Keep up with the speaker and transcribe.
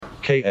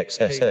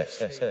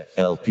KXSF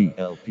LP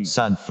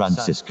San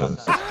Francisco.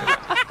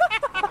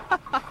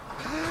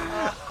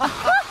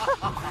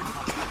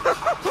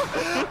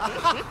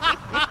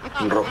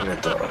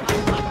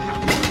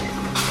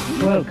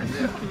 Welcome.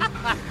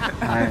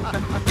 I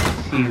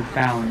see you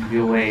found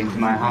your way into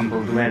my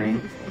humble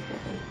dwelling.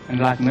 And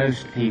like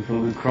most people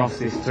who cross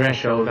this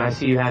threshold, I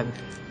see you have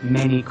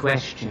many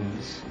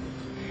questions.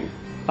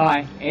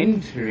 By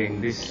entering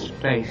this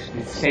space,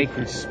 this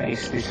sacred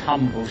space, this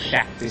humble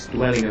shack, this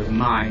dwelling of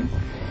mine,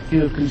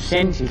 you have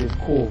consented, of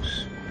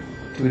course,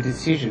 to a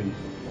decision,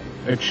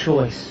 a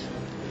choice,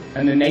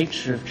 and the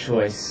nature of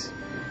choice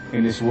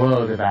in this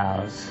world of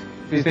ours.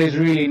 Because there's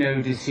really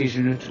no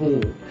decision at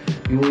all.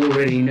 You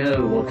already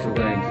know what you're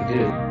going to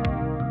do.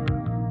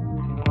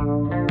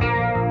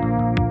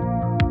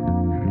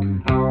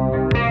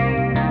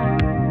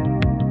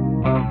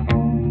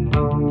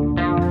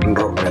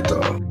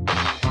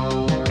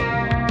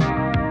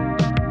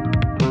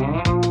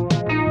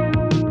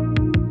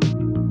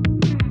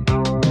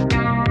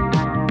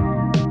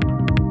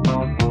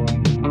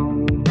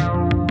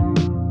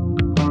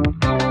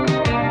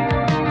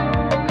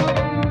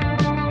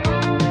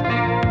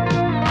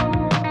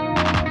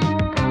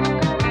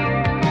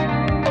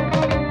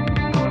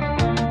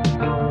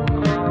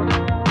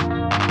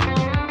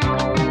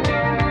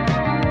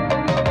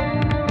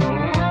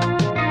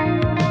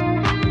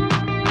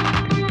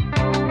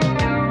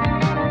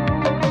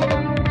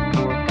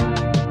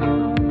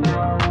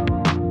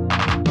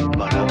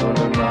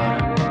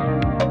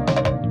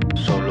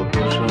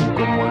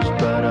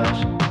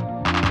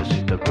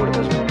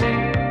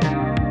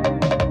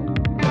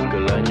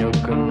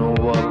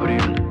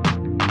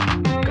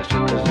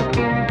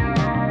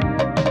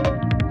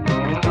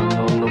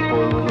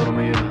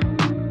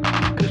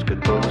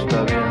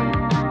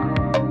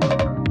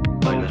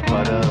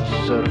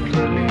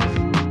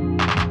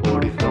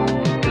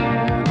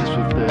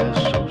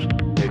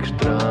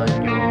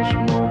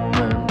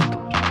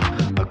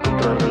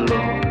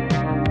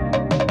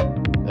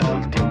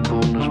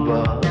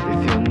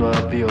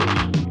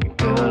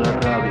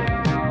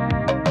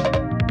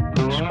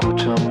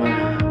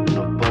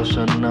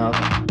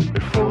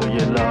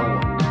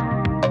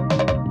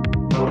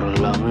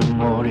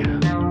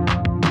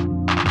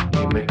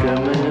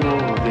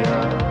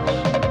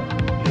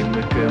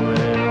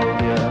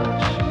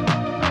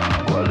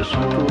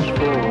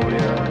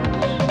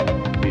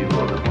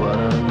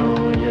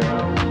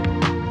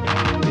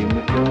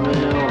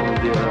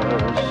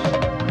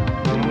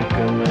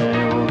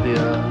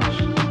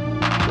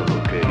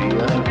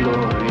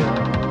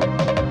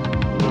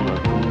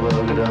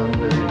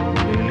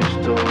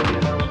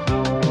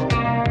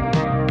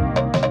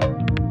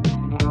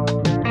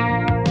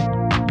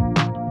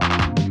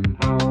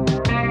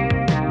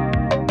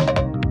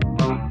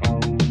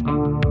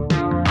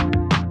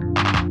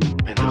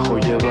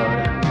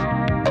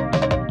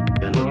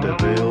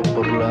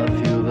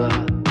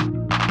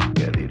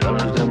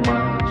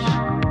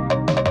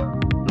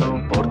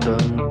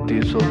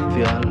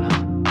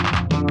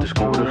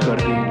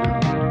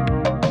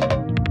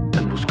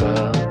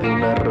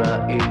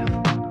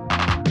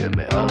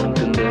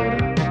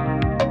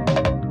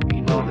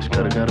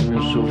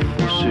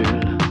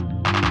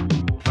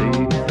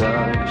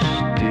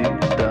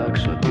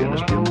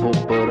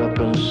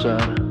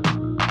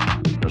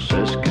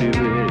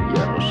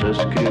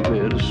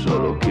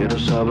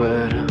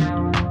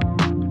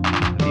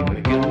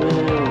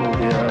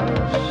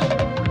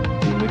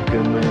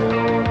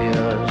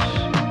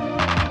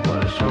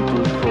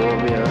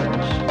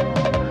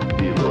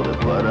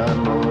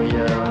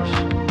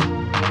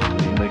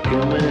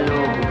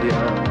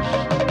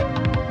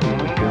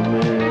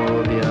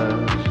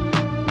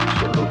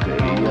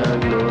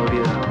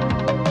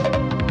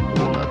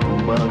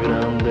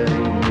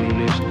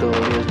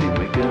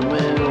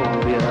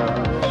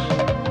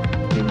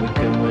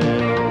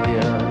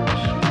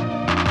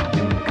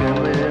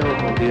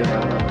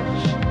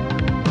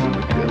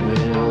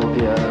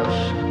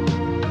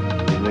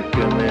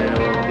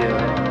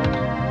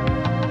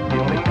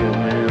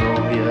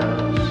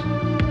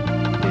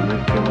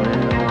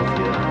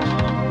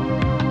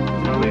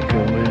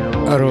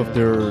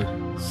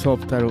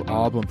 Self-titled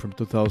album from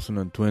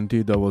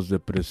 2020, that was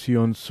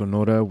Depresión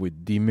Sonora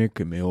with Dime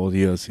que me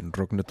odias in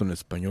Rocknet en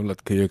Español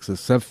at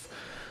KXSF.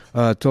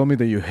 Tell Me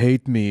That You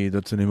Hate Me,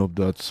 that's the name of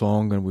that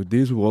song. And with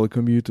this, we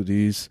welcome you to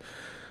this.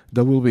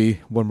 That will be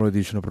one more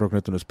edition of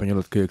Rocknet en Español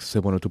at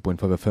KXSF 102.5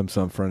 FM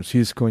San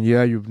Francisco. And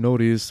yeah, you've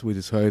noticed we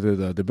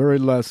decided at the very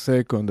last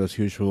second, as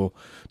usual,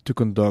 to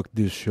conduct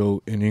this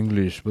show in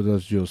English, but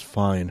that's just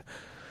fine.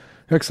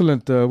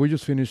 Excellent. We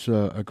just finished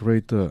a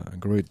great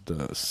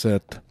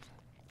set.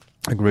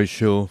 A great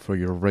show for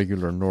your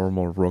regular,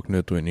 normal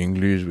Rocknet in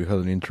English. We had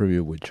an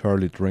interview with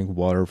Charlie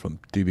Drinkwater from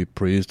TV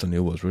Priest, and it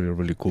was really,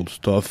 really cool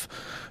stuff.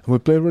 And we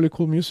played really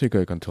cool music,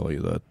 I can tell you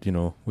that. You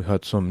know, we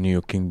had some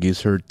new King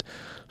Gizzard,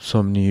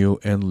 some new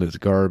Endless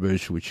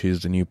Garbage, which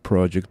is the new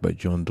project by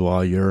John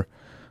Dwyer.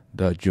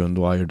 that John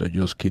Dwyer that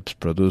just keeps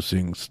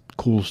producing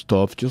cool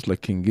stuff, just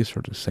like King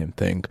Gizzard, the same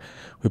thing.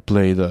 We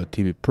played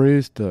TV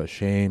Priest,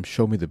 Shame,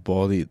 Show Me the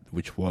Body,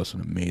 which was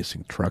an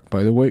amazing track,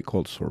 by the way,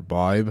 called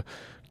Survive.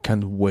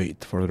 Can't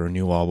wait for their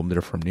new album.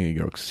 They're from New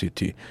York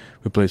City.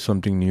 We played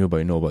something new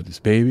by Nobody's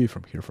Baby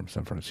from here from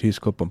San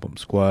Francisco, Pom Pom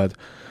Squad,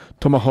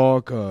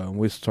 Tomahawk.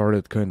 We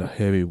started kind of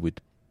heavy with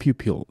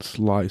Pupil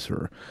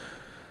Slicer.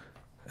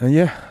 And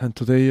and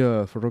today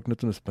for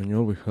Rocknet en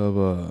Español we have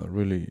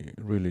really,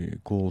 really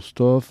cool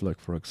stuff. Like,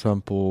 for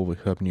example, we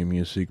have new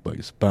music by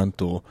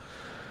Espanto,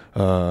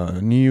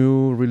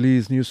 new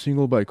release, new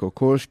single by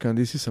Kokoschka, and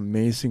this is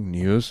amazing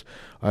news.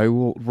 I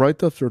will,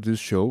 right after this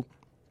show,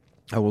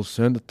 I will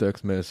send a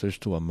text message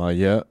to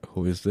Amaya,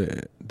 who is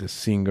the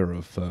singer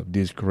of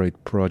this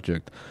great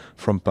project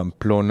from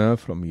Pamplona,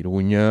 from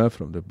Iruña,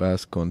 from the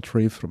Basque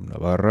Country, from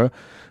Navarra,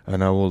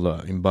 and I will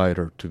invite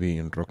her to be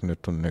in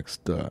Rockneto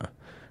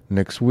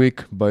next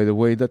week. By the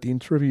way, that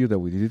interview that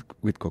we did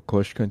with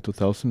Kokoschka in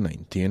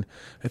 2019,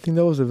 I think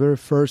that was the very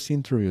first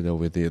interview that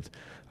we did,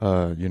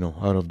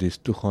 out of these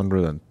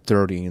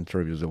 230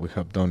 interviews that we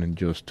have done in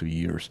just 2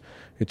 years.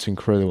 It's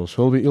incredible.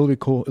 So it'll be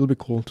cool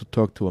to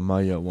talk to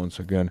Amaya once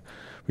again.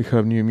 We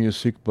have new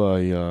music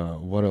by,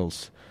 what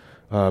else?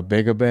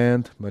 Vega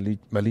Band,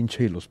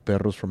 Malinche y Los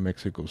Perros from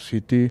Mexico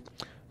City.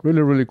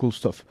 Really, really cool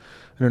stuff.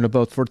 And in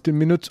about 14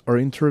 minutes, our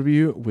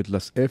interview with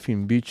Las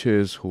Effing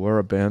Beaches, who are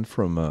a band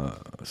from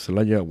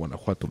Celaya,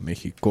 Guanajuato,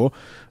 Mexico.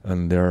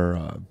 And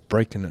they're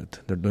breaking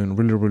it. They're doing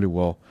really, really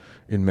well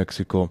in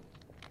Mexico,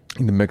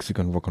 in the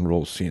Mexican rock and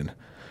roll scene.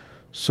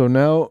 So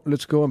now,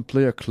 let's go and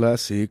play a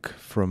classic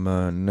from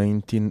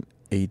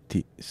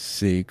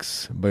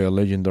 1986 by a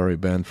legendary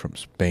band from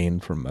Spain,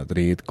 from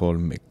Madrid, called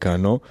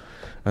Mecano.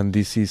 And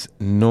this is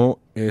No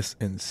Es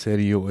En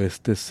Serio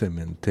Este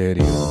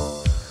Cementerio.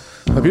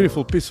 A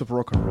beautiful piece of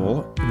rock and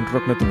roll in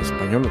Rocknet en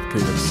Español at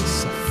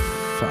KXSF.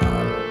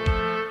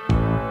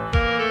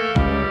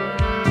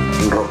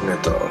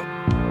 Rockneto.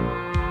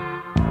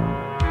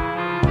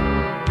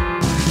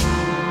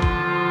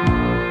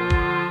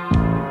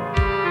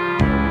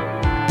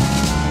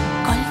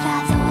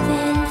 Colgado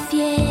del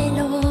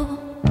cielo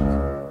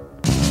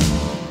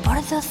por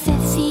 12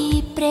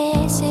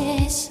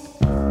 cipreses,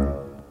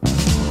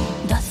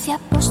 12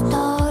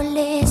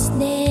 apóstoles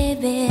de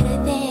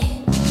verde,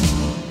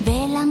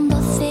 velan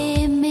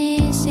 12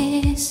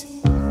 meses,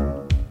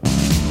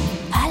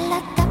 a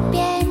la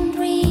tapia en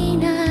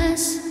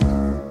ruinas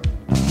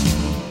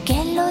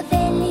que lo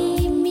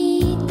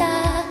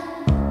delimita.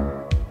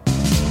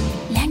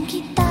 Le han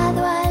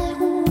quitado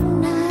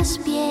algunas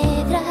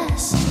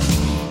piedras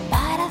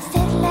para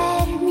hacer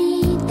la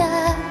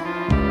ermita.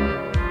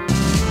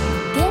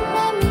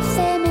 Tiene mi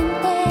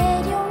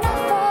cementerio una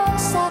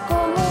fosa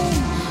común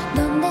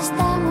donde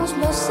estamos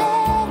los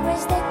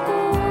héroes de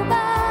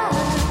Cuba.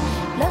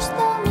 Los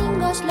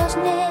domingos los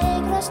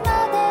negros no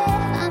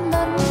dejan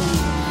dormir,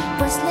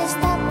 pues les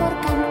da por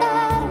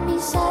cantar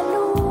misa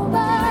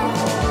luba.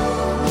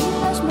 Y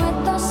los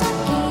muertos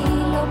aquí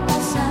lo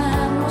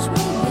pasamos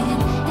muy bien,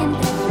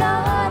 entre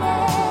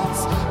flores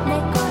de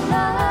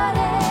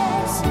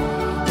colores.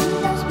 Y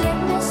los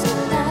viernes sin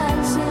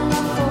darse en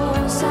la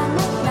fosa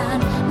no plan,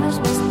 nos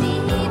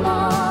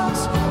vestimos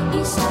y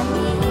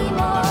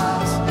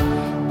salimos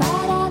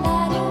para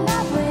dar una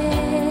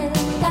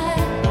vuelta,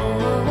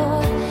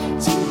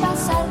 sin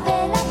pasar de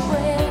la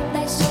puerta,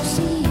 eso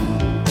sí,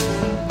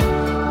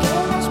 que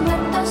los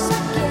muertos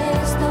aquí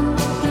es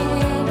donde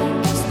tienen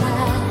que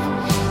estar,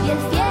 y el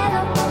cielo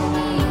por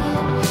mí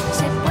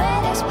se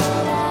puede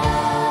esperar.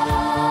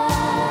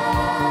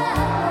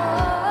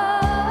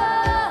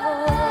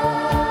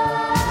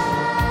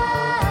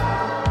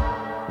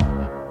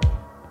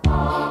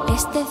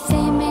 Este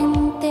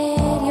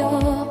cementerio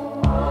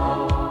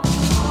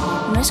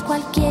no es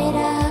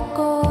cualquiera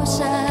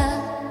cosa,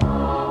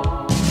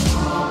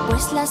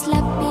 pues las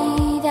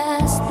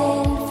lápidas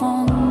del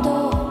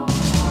fondo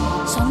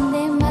son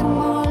de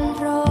mármol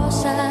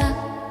rosa.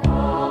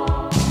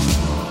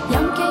 Y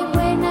aunque hay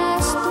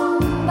buenas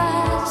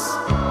tumbas,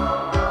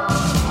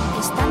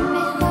 están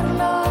mejor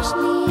los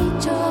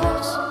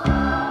nichos,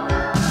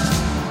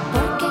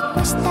 porque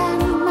cuestan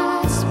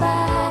más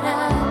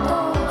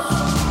baratos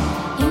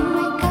y no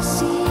hay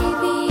casi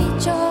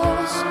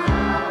bichos.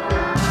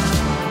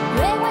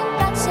 Luego en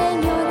plan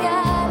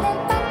señorial el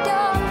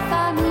panteón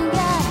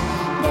familiar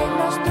de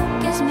los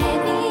duques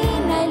medievales.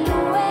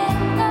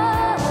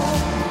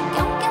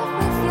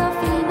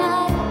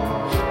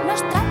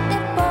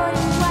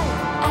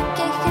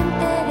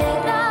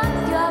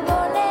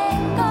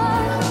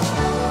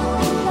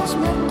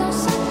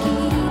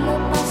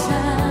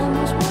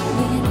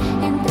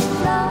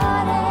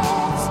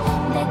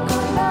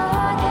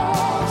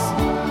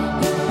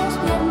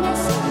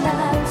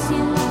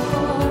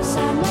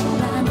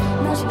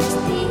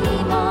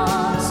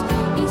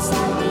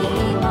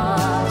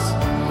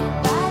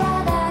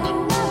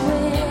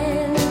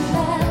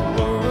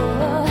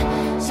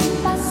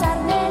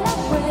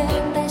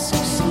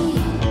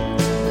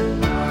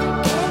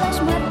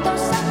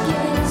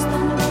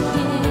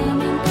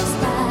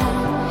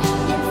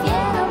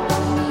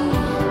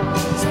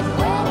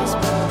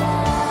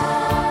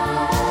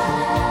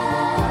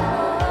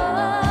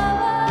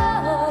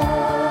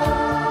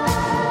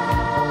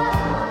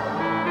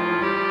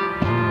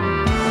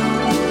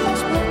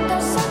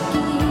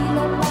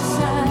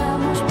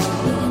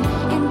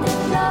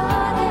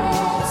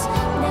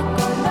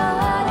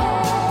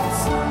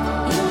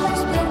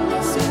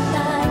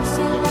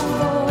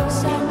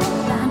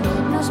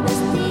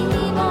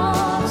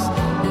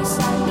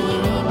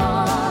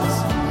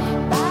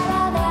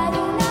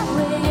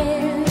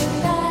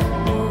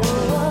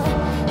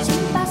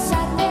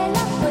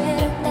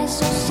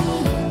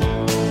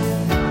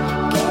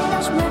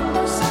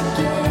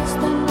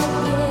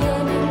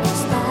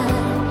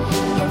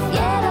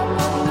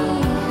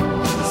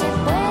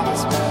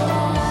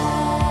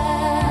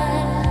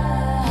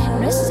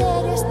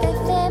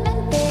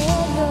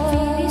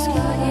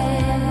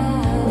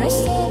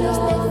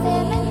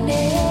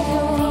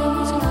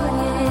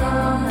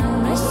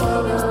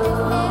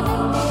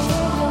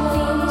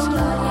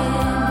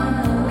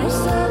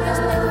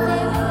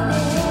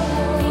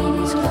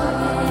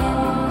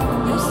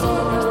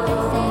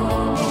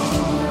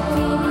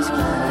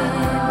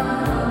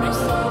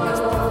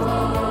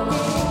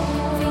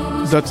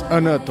 That's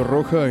Ana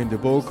Torroja in the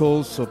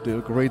vocals of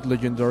the great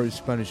legendary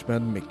Spanish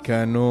band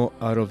Mecano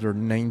out of their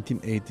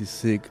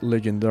 1986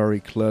 legendary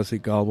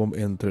classic album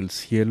Entre el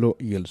Cielo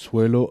y el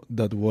Suelo,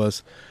 that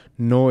was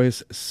No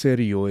es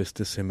serio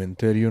este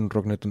cementerio, en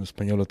Rocknet en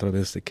español a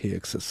través de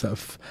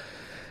KXSF.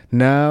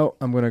 Now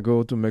I'm going to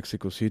go to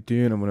Mexico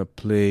City and I'm going to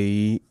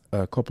play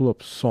a couple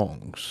of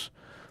songs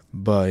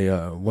by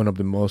one of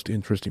the most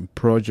interesting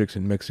projects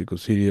in Mexico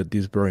City at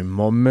this very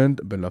moment,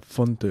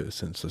 Belafonte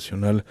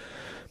Sensacional.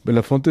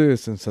 Belafonte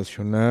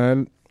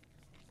Sensacional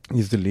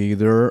is the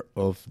leader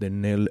of the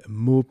Nel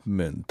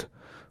movement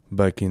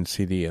back in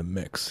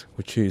CDMX,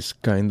 which is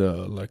kind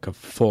of like a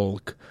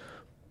folk,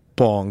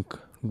 punk,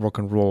 rock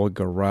and roll,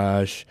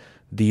 garage,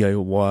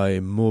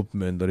 DIY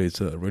movement that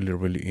is really,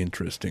 really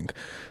interesting.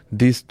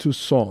 These two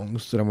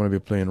songs that I'm going to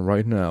be playing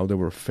right now, they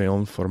were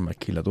filmed for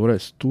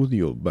Maquiladora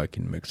Studio back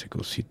in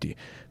Mexico City.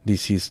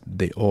 This is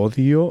De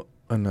Odio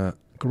and a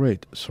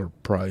great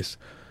surprise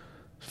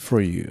for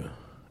you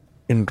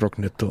in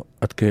Rockneto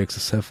at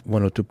KXSF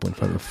 102.5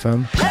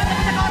 FM,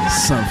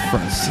 San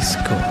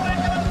Francisco.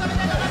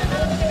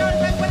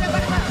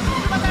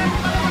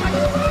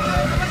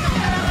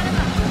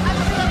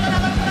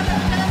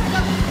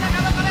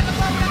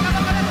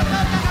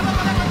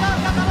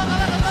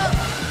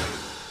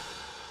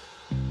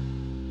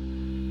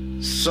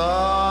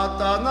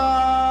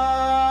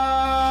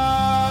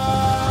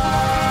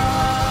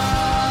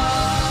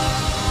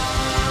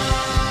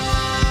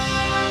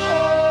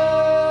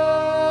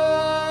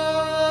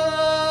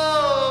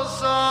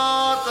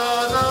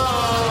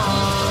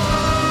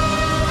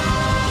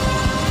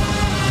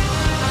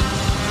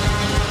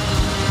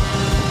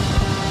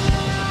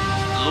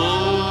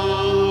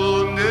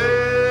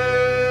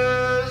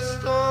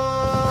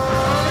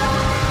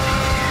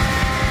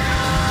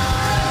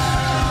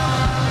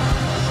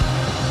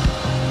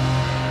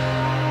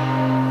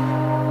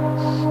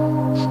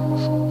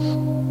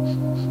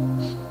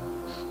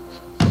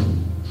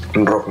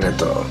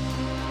 Rockneto.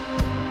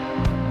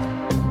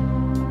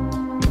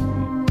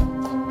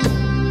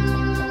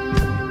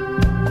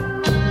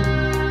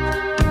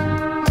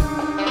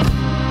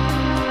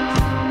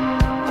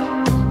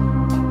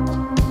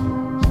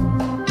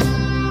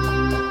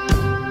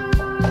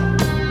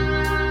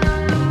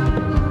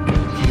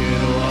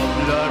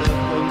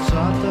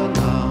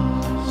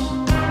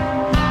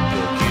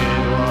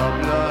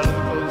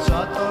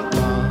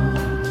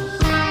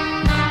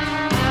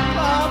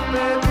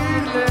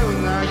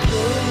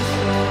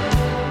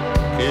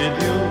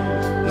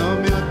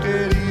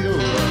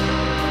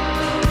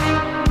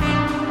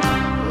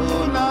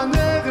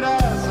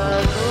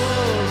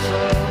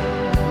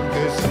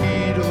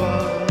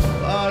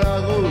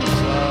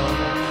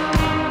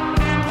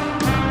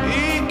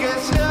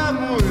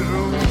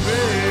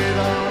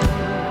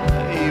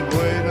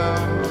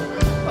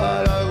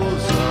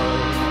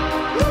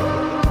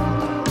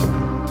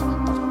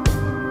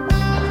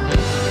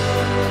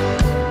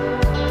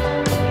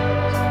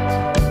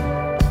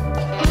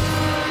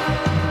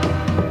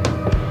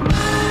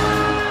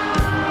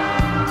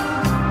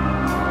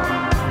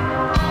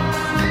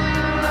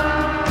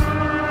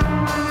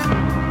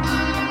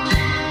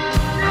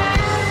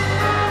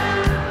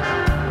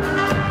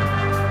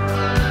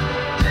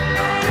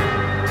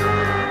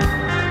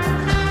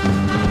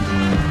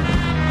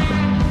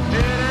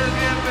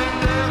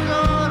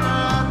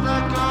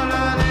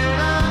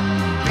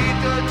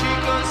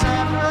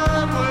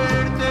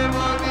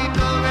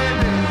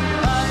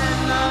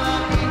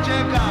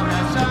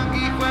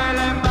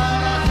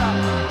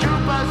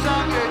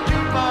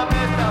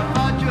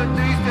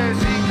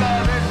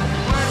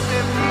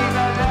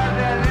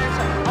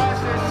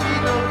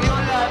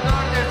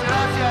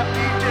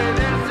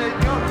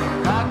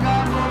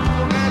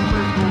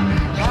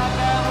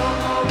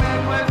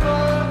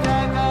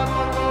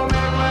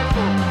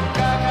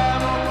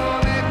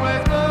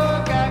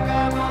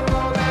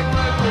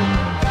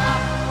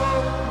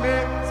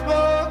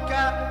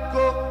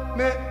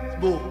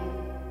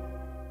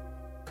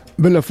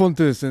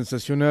 Belafonte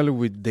Sensacional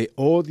with De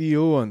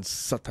Odio and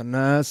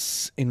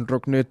Satanás in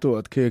Rockneto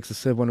at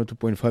KXSF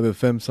 102.5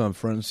 FM San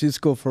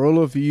Francisco. For all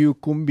of you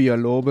cumbia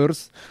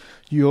lovers,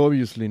 you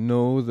obviously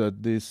know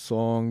that this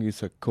song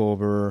is a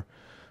cover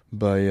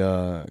by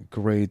a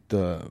great...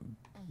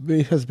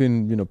 it has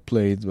been,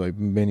 played by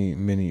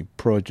many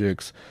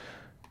projects.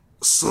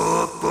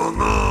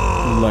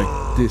 Satanás.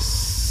 Like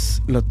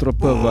this. La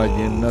Tropa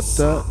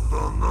Vallenata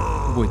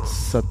with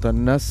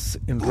Satanás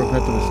en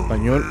Rockneto en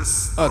español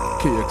at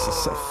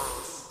KXSF.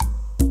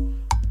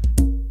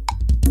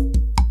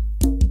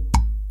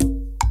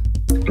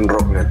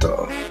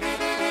 Rockneto.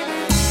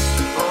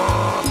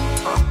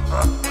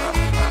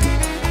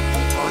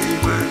 Ahí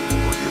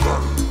vengo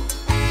llegando.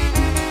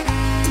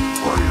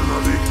 Hay una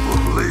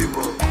Víctor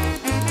Leiva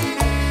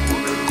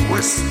con el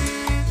juez.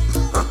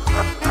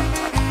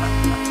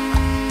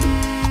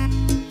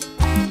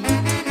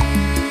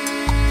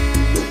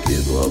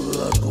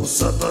 Hablar con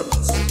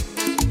Satanás,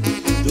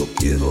 yo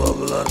quiero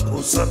hablar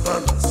con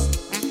Satanás,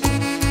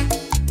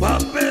 pa'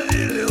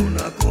 pedirle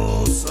una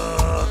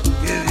cosa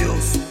que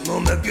Dios no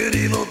me ha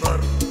querido dar.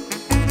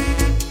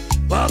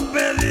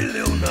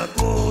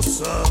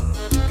 sabrosa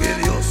que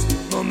Dios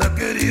no me ha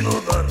querido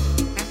dar.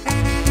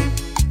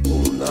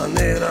 Una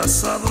nera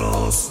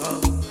sabrosa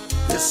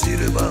que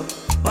sirva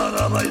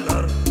para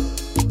bailar.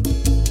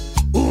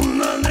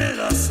 Una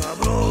nera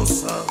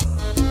sabrosa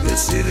que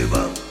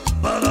sirva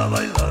para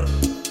bailar.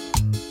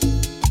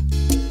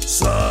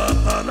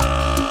 Satanás,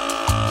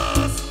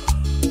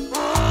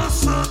 oh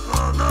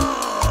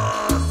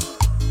Satanás,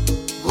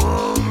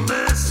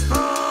 ¿dónde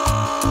estás?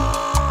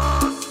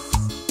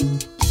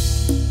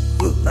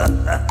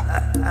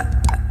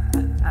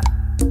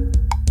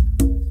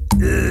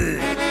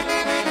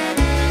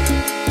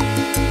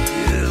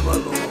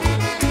 Llévalo,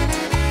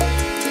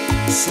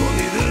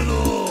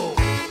 sonidero.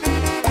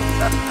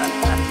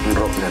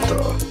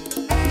 Rockneto.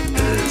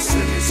 Ese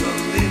mi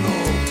sandino,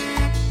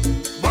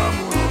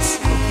 vámonos,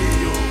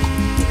 loquillo.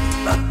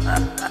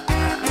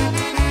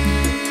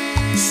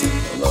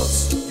 Satanás,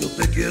 yo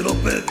te quiero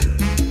pedir.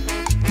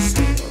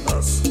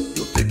 Satanás,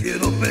 yo te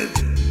quiero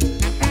pedir.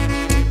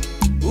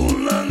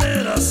 Una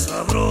nera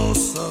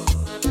sabrosa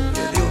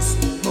que Dios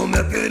no me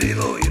ha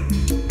querido oír.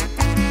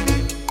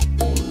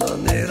 Una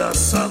nera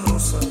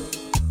sabrosa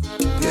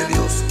que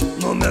Dios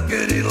no me ha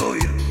querido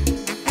oír.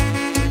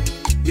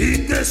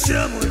 Y que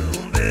sea muy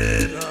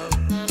rumbera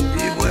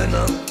y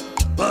buena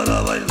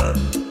para bailar.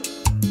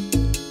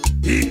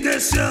 Y que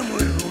sea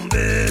muy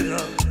rumbera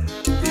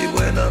y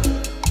buena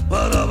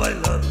para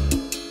bailar.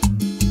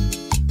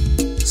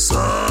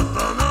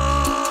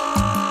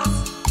 Satanás,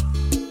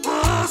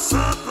 oh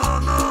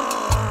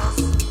Satanás,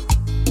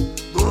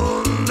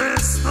 ¿dónde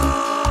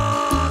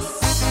estás?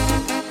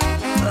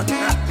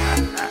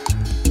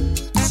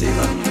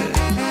 Síganme,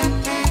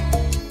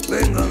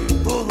 vengan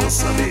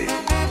todos a mí.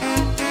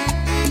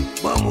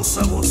 Vamos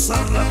a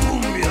gozar la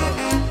cumbia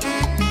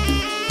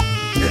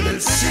en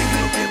el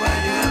siglo que va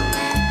a llegar.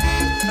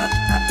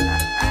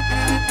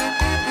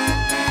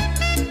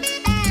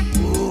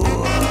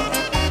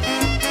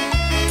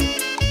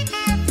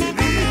 Que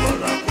viva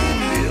la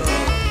cumbia.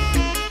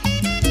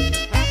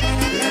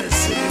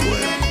 Ese mi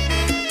buen.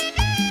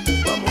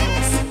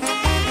 Vámonos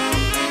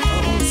a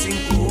un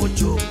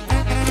 5-8.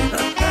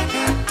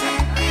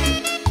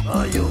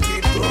 Ay,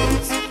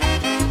 ojitos.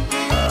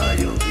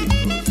 Ay,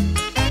 ojitos.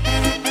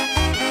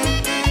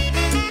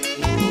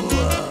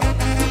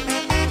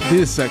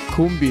 This is a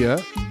cumbia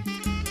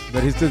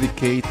that is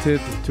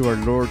dedicated to our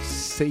Lord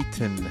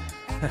Satan.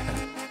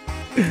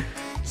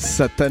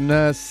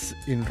 Satanás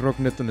in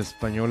Rocknet en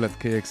español at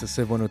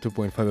KXSF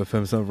 102.5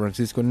 FM San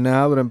Francisco.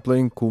 Now that I'm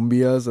playing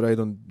cumbias, that I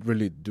don't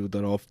really do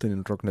that often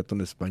in Rocknet en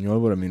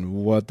español, but I mean,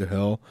 what the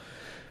hell?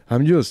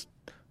 I'm just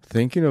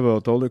thinking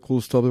about all the cool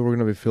stuff that we're going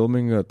to be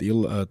filming at the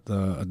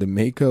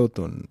Makeout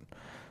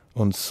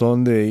on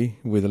Sunday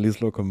with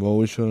Elise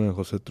Locomotion and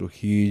Jose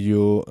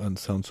Trujillo and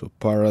Sounds of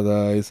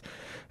Paradise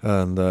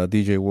and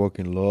DJ Walk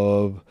in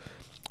Love.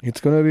 It's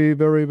going to be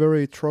very,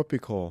 very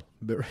tropical,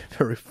 very,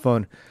 very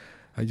fun.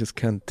 I just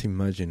can't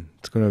imagine.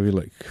 It's going to be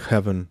like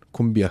heaven,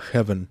 cumbia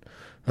heaven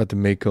at the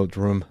Makeout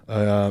room.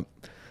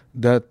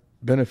 That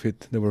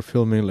benefit that we're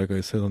filming, like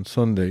I said, on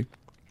Sunday,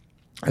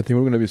 I think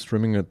we're going to be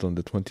streaming it on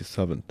the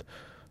 27th.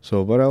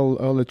 So, but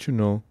I'll let you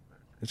know.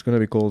 It's going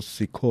to be called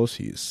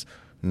Psychosis.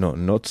 No,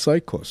 not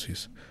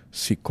Psychosis.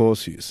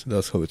 Psychosis.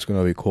 That's how it's going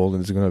to be called,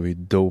 and it's going to be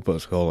dope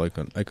as hell. I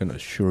can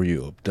assure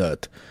you of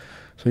that.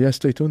 So yeah,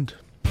 stay tuned.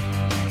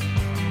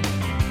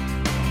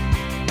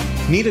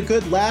 Need a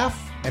good laugh?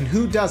 And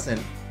who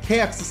doesn't?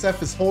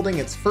 KXSF is holding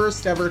its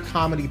first ever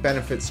comedy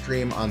benefit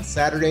stream on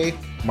Saturday,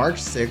 March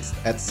 6th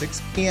at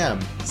 6 p.m.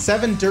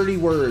 7 Dirty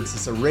Words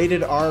is a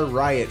rated R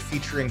riot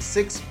featuring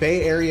 6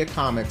 Bay Area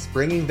comics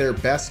bringing their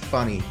best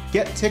funny.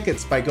 Get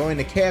tickets by going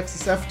to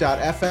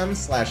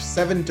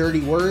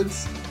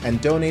kxsf.fm/7dirtywords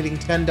and donating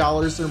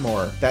 $10 or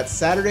more. That's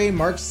Saturday,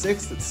 March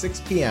 6th at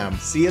 6 p.m.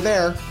 See you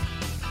there.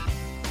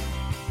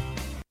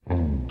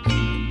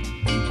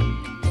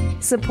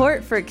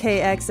 Support for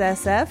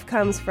KXSF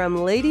comes from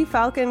Lady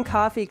Falcon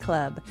Coffee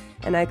Club,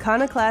 an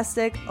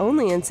iconoclastic,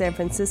 only in San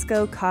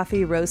Francisco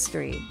coffee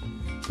roastery.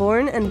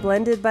 Born and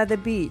blended by the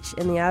beach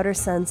in the outer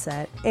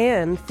sunset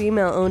and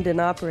female-owned and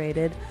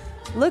operated,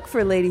 look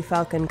for Lady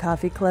Falcon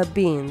Coffee Club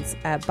beans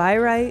at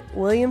Byright,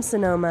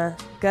 Williams-Sonoma,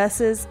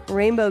 Gus's,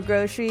 Rainbow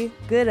Grocery,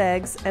 Good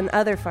Eggs, and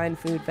other fine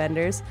food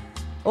vendors,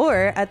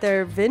 or at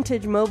their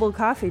vintage mobile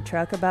coffee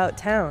truck about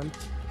town.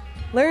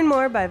 Learn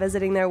more by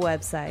visiting their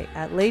website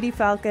at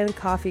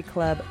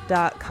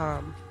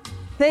ladyfalconcoffeeclub.com.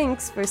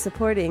 Thanks for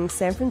supporting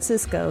San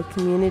Francisco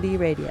Community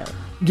Radio.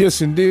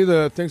 Yes, indeed.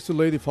 Thanks to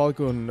Lady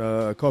Falcon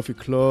Coffee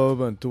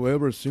Club and to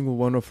every single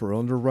one of our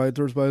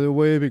underwriters, by the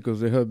way, because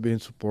they have been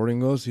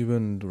supporting us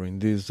even during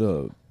this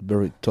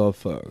very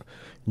tough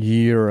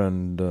year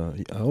and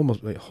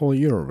almost a whole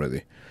year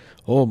already.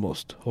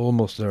 Almost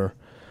there.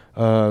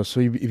 So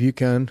if you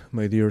can,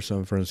 my dear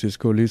San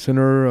Francisco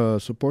listener,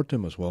 support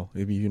them as well.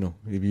 If you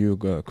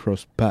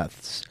cross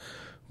paths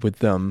with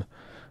them,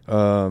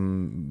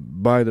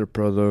 buy their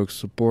products,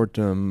 support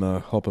them,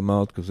 help them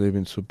out, because they've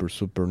been super,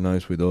 super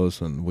nice with us,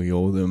 and we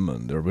owe them,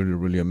 and they're really,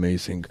 really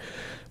amazing.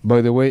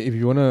 By the way, if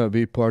you want to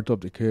be part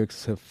of the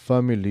KXF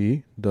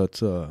family,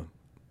 that's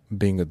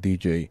being a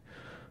DJ,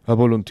 a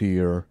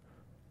volunteer,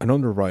 an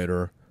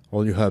underwriter,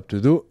 all you have to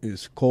do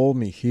is call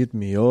me, hit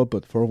me up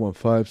at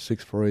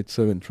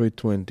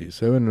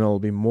 415-648-7327, and I'll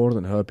be more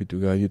than happy to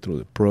guide you through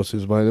the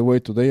process. By the way,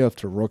 today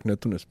after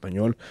Rocknet en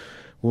Español,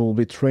 we'll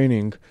be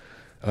training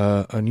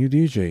a new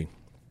DJ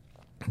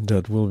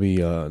that will be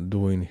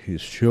doing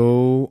his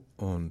show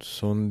on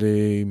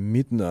Sunday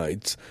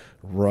midnights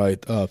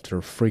right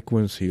after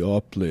Frequency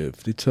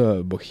Uplift. It's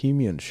a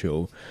bohemian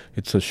show.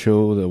 It's a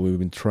show that we've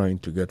been trying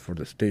to get for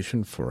the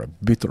station for a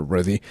bit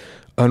already,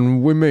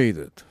 and we made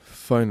it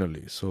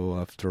finally. So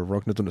after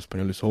Rocknet en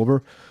Español is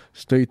over,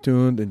 stay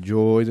tuned,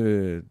 enjoy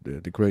the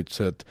great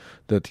set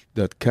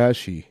that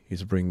Kashi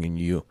is bringing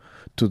you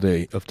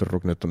today after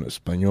Rocknet en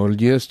Español.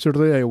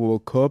 Yesterday I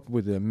woke up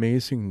with the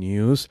amazing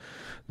news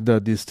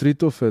that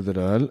Distrito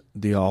Federal,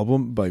 the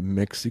album by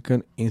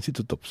Mexican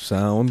Institute of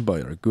Sound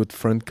by our good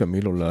friend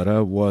Camilo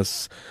Lara,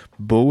 was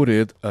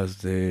voted as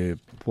the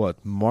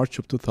March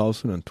of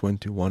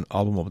 2021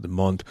 album of the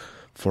month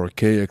for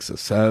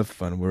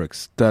KXSF, and we're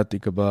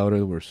ecstatic about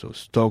it. We're so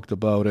stoked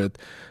about it,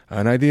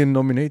 and I didn't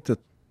nominate it.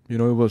 It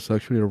was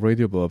actually a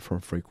radio bub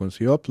from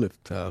Frequency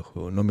Uplift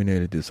who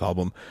nominated this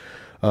album.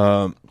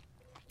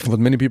 What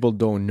many people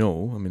don't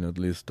know, at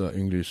least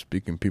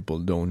English-speaking people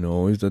don't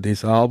know, is that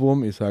his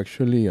album is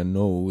actually a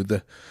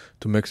node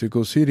to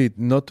Mexico City,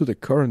 not to the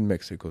current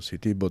Mexico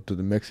City, but to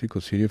the Mexico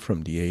City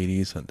from the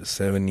 80s and the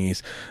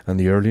 70s and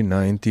the early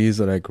 90s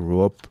that I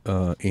grew up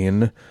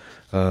in.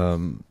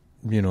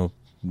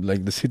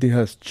 Like the city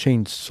has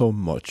changed so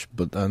much,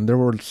 and there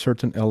were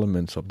certain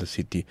elements of the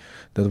city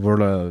that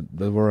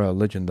were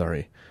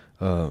legendary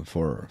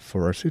for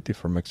our city,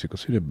 for Mexico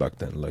City back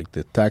then, like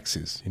the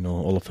taxis.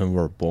 All of them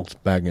were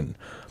Volkswagen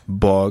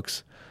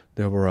Bugs.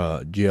 They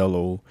were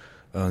yellow,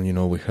 and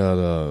we had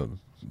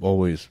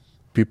always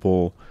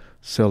people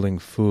selling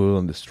food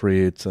on the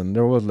streets, and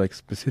there was like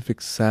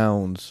specific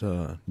sounds,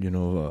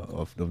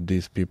 of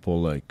these people,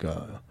 like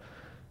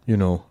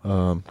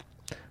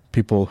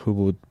people who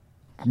would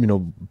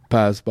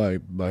pass by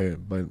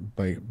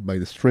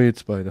the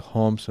streets, by the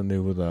homes, and they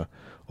would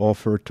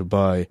offer to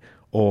buy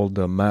all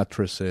the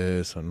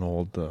mattresses and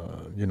all the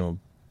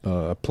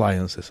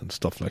appliances and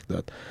stuff like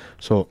that.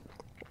 So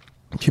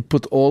he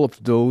put all of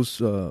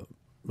those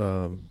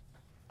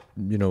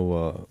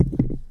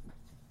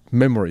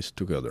memories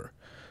together,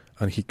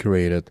 and he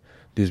created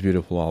this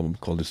beautiful album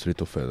called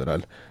Distrito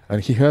Federal.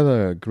 And he had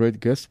a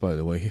great guest, by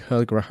the way. He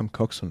had Graham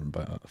Coxon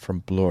from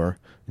Blur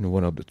in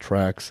one of the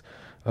tracks.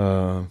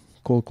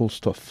 Cool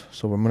stuff.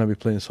 So we're gonna be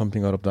playing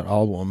something out of that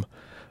album.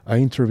 I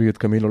interviewed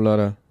Camilo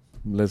Lara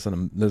less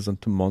than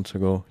 2 months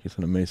ago. He's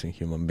an amazing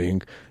human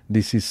being.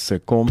 This is Se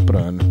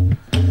Compran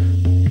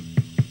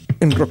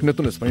en Rocknet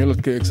en Español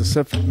at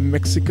KXSF,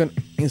 Mexican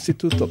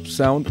Institute of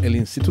Sound, el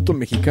Instituto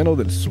Mexicano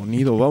del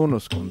Sonido.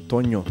 Vámonos con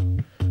Toño.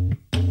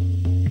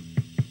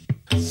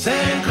 Se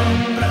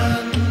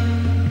compran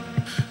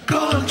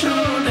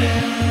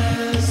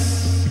colchones,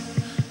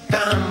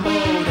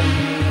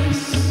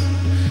 tambores,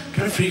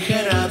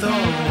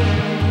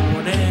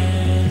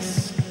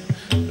 refrigeradores,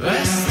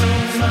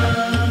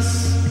 estufas,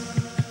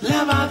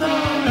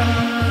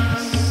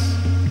 lavadoras,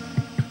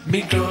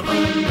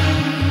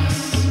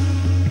 microondas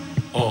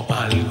o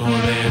algo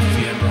de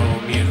fierro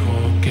viejo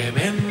que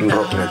venda.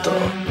 Rockneto.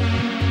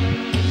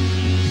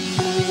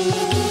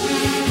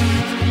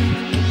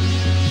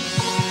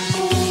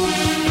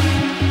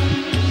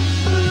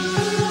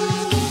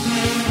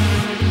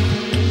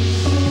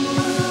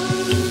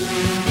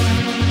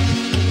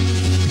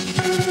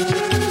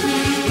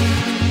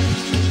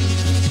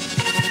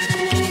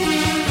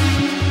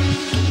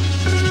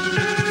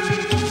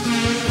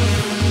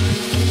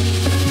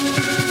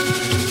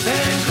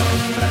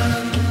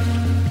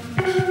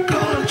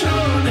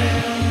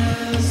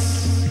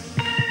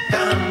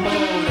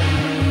 Tambores,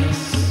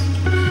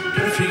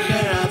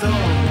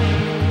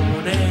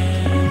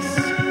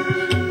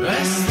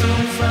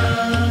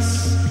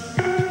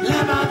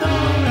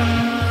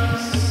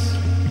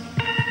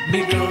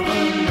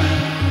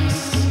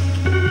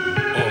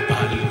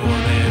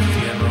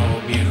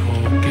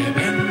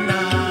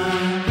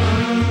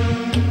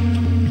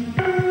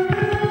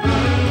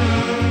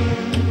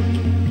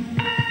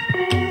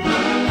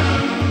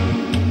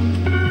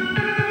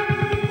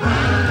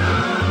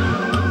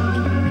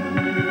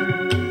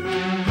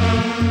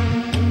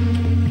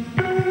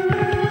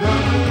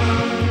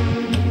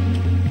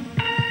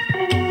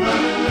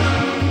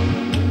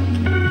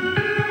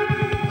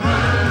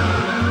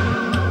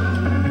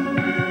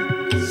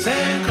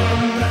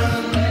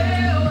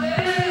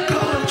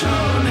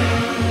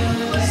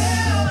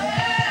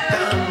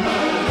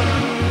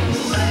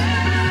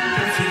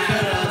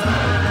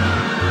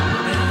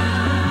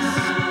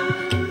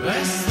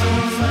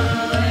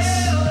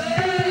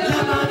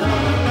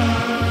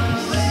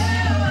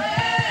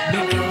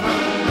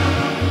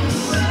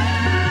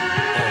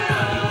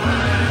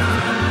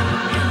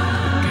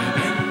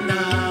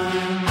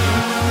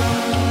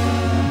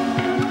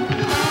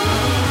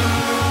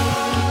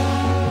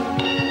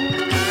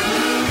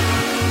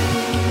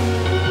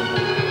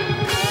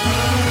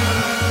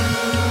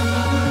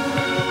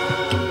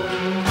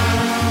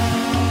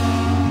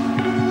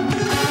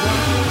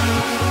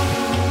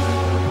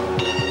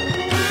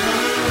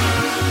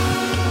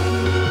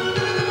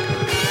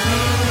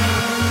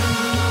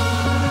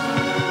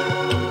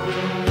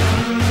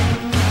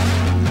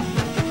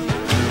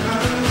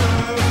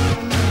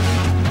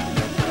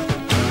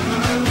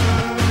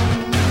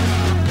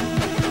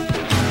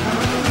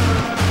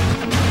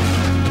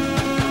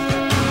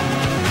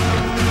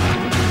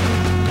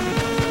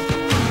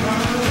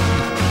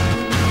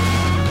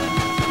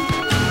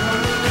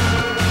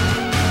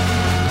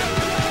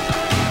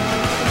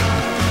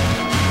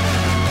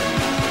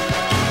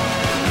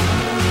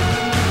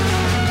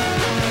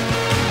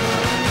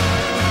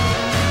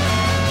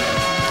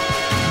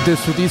 De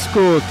su disco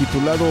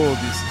titulado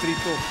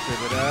Distrito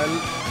Federal,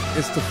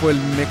 esto fue el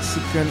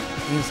Mexican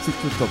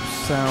Institute of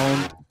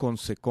Sound con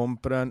Se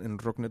Compran en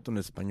Rocknet en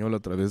español a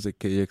través de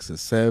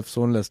KXSF.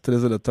 Son las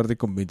 3 de la tarde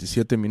con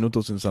 27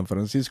 minutos en San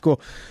Francisco,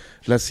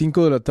 las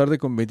 5 de la tarde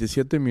con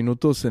 27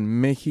 minutos en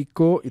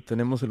México, y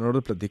tenemos el honor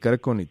de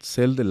platicar con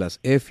Itzel de las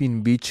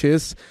Effin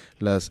Beaches,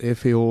 las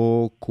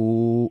F-O-Q-U-I-N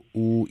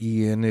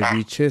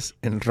Beaches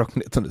en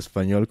Rocknet en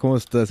español. ¿Cómo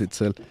estás,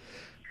 Itzel?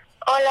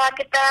 Hola,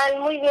 ¿qué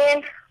tal? Muy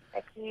bien.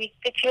 Aquí,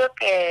 qué chido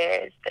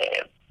que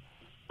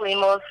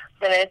pudimos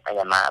tener esta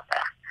llamada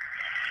para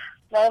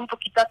dar un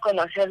poquito a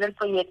conocer del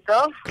proyecto.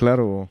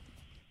 Claro.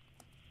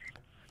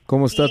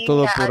 ¿Cómo está Y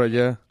todo ya, por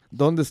allá?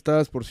 ¿Dónde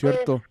estás, por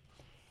cierto?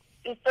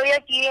 Estoy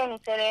aquí en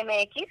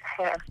CDMX,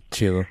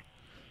 Chido.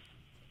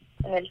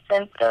 en el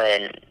centro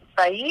del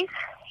país.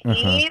 Ajá.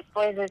 Y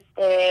pues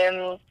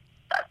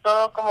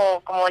todo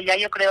como ya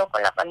yo creo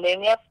con la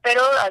pandemia,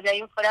 pero allá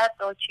ahí fuera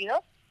todo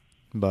chido.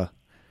 Va.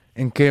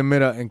 ¿En qué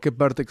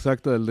parte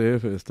exacta del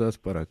DF estás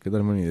para que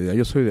darme una idea?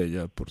 Yo soy de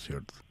allá, por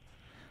cierto.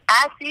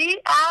 Ah, sí,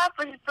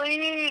 pues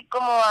estoy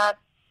como a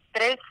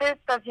 13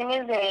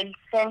 estaciones del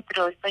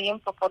centro, estoy en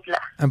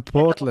Popotla. En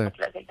Popotla.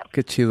 Popotla se llama.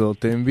 Qué chido,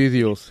 te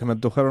envidio. Se me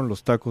antojaron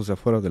los tacos de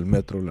afuera del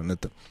metro, la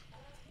neta.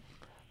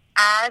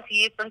 Ah,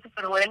 sí, están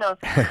súper buenos.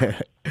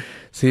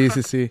 Sí.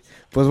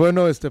 Pues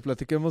bueno,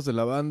 platiquemos de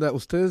la banda.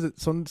 Ustedes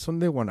son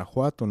de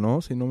Guanajuato,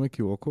 ¿no? Si no me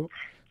equivoco.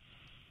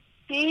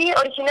 Sí,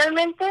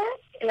 originalmente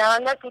la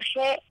banda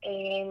surge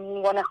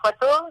en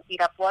Guanajuato,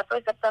 Irapuato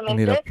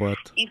exactamente, En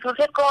Irapuato. y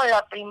surge como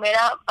la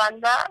primera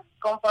banda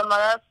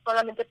conformada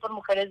solamente por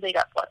mujeres de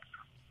Irapuato.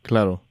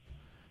 Claro.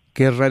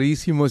 Qué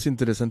rarísimo, es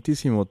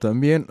interesantísimo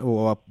también.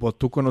 O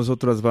tú conoces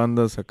otras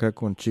bandas acá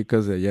con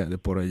chicas de allá, de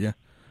por allá.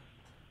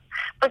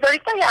 Pues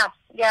ahorita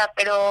ya,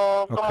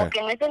 pero como Ok. que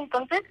en ese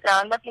entonces la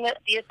banda tiene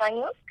 10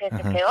 años que se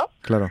Ajá, creó.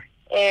 claro.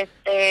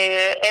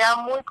 Era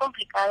muy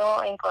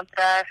complicado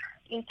encontrar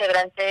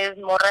integrantes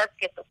morras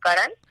que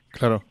tocaran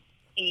Claro.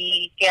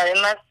 y que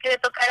además que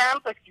tocaran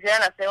pues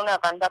quisieran hacer una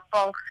banda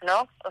punk,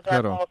 ¿no? O sea,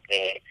 Claro. como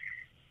que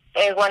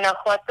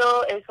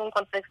Guanajuato es un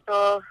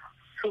contexto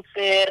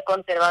súper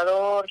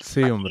conservador,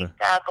 Sí, hombre.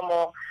 machista,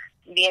 como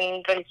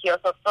bien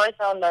religioso, toda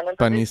esa onda, ¿no?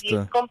 Entonces sí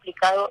Panista. es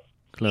complicado.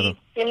 Claro. Y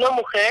siendo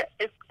mujer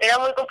era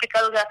muy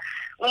complicado, o sea,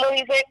 uno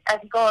dice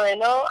así como de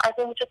no,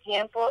 hace mucho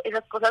tiempo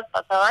esas cosas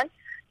pasaban,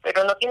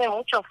 pero no tiene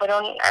mucho,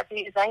 fueron hace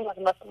 10 años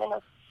más o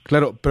menos.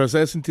 Claro, pero se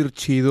debe sentir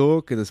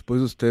chido que después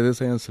de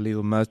ustedes hayan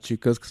salido más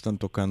chicas que están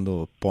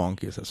tocando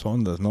punk y esas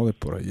ondas, ¿no? De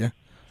por allá.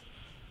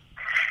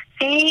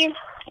 Sí,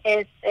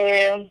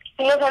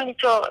 sí nos han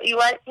dicho,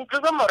 igual,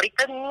 incluso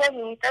morritas,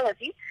 niñitas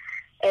así,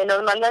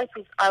 nos mandan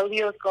sus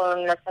audios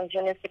con las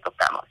canciones que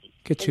tocamos.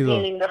 Qué Es chido.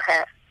 bien lindo,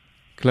 ajá.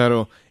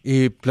 Claro,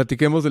 y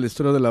platiquemos de la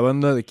historia de la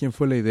banda, de quién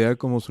fue la idea,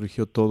 cómo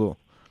surgió todo.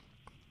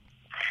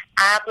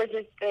 Pues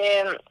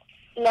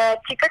la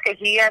chica que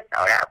sigue hasta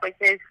ahora, pues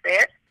es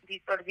Fer,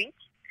 Víctor Beach.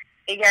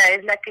 Ella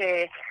es la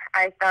que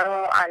ha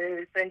estado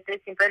al frente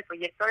siempre del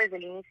proyecto desde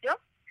el inicio.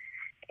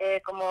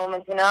 Como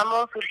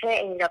mencionábamos, surge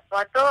en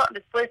Irapuato.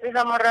 Después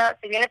esa morra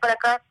se viene para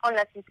acá con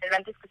las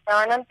integrantes que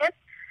estaban antes.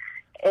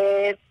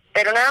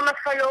 Pero nada más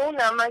jaló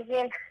una, más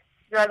bien.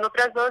 Las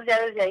otras dos ya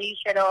desde ahí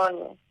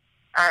dijeron,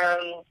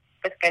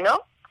 pues que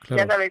no.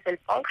 Claro. Ya sabes, el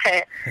punk.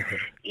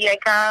 Y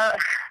acá,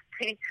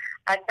 sí,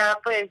 acá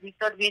pues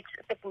Víctor Beach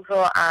se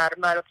puso a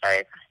armar otra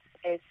vez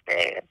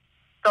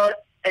todo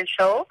el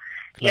show.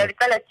 Y Claro.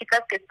 ahorita las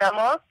chicas que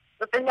estamos,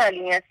 esta es la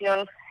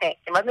alineación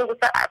que más me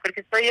gusta,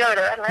 porque estoy yo,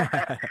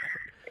 ¿verdad?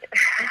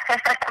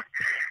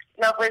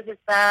 No, pues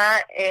está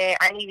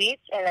Annie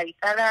Beach en la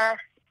guitarra,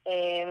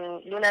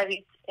 Luna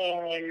Beach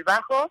en el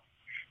bajo,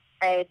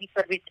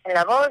 Víctor Beach en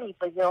la voz, y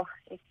pues yo,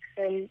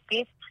 el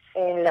Beach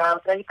en la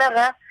otra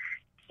guitarra,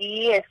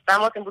 y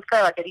estamos en busca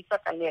de baterista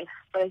también.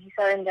 ¿Por ahí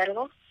saben de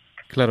algo?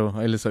 Claro,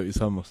 ahí les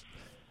avisamos.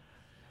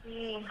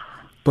 Sí.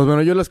 Pues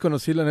bueno, yo las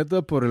conocí, la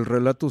neta, por el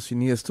Relato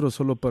Siniestro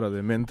Solo para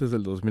Dementes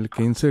del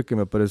 2015, que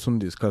me parece un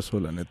discazo,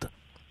 la neta.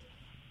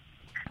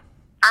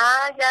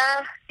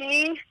 Ya,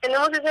 sí,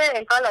 tenemos ese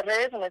en todas las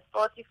redes, en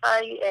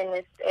Spotify,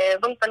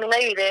 bueno, también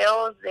hay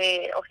videos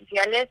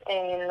oficiales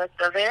en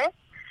nuestras redes,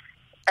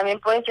 también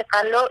pueden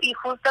checarlo, y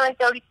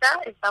justamente ahorita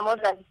estamos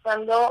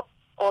realizando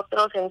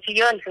otro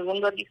sencillo del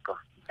segundo disco,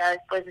 ya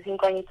después de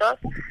 5 añitos.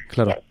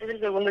 Claro. Ya, este es el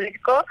segundo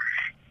disco.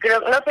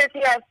 No sé si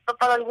has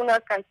topado algunas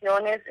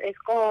canciones, es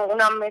como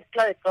una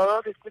mezcla de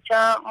todo, se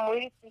escucha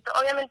muy distinto.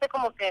 Obviamente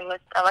como que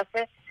nuestra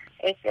base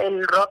es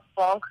el rock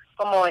punk,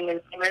 como en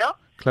el primero,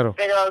 Claro.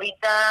 pero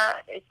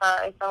ahorita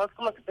estamos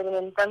como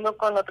experimentando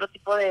con otro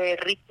tipo de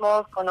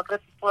ritmos, con otro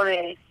tipo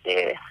de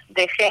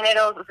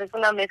géneros, o sea, es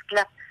una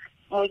mezcla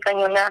muy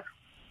cañona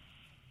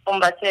con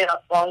base a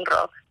punk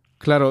rock.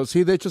 Claro,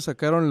 sí, de hecho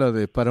sacaron la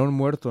de Para un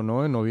Muerto,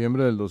 ¿no? En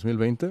noviembre del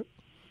 2020.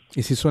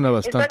 Y sí suena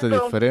bastante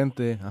Exacto.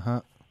 diferente,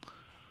 ajá,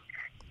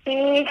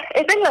 Sí,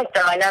 esa es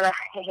nuestra balada.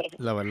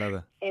 la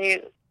balada.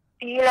 Sí,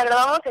 la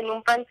grabamos en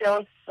un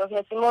panteón, nos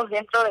metimos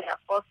dentro de la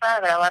fosa a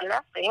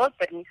grabarla, pedimos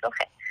permiso,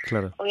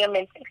 Claro.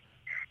 obviamente.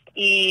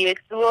 y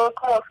estuvo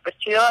como súper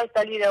chido.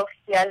 Está el video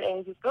oficial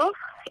en YouTube.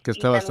 Que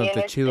está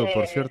bastante chido,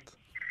 por cierto.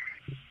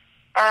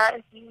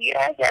 Sí,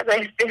 gracias.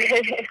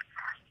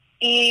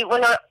 Y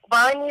bueno,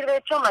 va a venir, de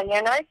hecho,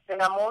 mañana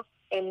estrenamos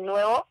el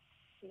nuevo.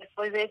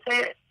 Después de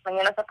ese,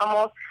 mañana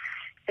sacamos,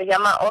 se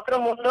llama Otro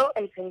Mundo,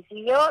 el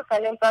sencillo.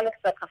 Sale en todas las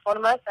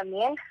plataformas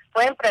también.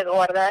 Pueden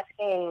preguardar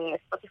en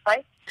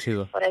Spotify.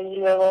 Chido. Por ahí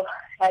luego,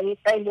 ahí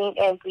está el link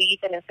en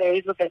Twitter, en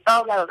Facebook, en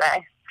todos lados.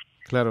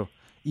 Claro.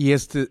 ¿Y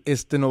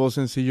este nuevo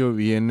sencillo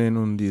viene en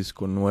un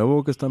disco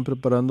nuevo que están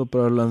preparando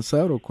para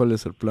lanzar o cuál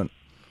es el plan?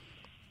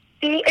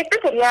 Sí, este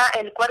sería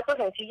el cuarto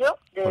sencillo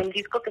del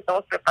disco que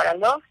estamos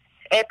preparando.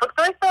 Por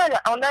toda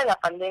esta onda de la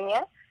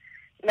pandemia,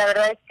 la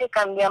verdad es que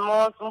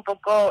cambiamos un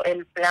poco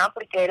el plan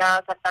porque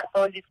era sacar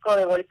todo el disco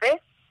de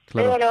golpe,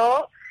 claro.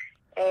 Pero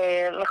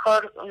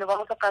mejor lo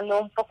vamos sacando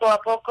un poco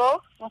a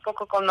poco, un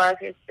poco con más,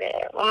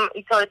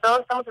 y sobre todo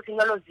estamos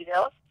haciendo los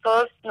videos.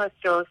 Todos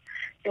nuestros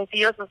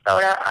sencillos hasta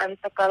ahora hemos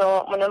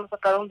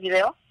sacado un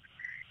video,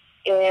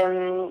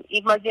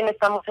 y más bien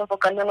estamos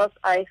enfocándonos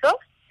a eso.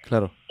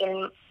 Claro.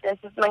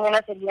 Entonces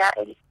mañana sería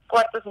el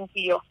cuarto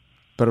sencillo.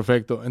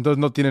 Perfecto. Entonces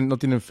no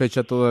tienen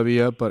fecha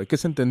todavía para, que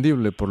es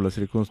entendible por las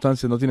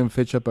circunstancias, no tienen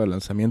fecha para el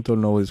lanzamiento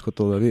del nuevo disco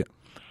todavía.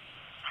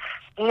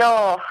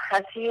 No,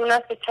 así una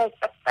fecha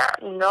exacta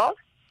no.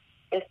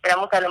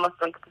 Esperamos a lo más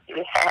pronto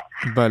posible.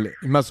 Vale.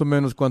 ¿Y más o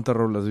menos cuántas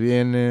rolas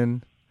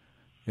vienen?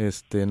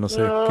 No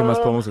sé, ¿qué más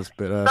podemos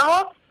esperar?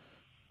 Estamos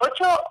 8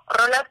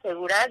 rolas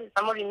seguras,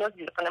 estamos viendo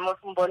si le ponemos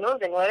un bonus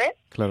de 9.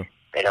 Claro.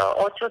 Pero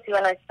 8 sí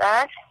van a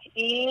estar.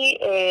 Y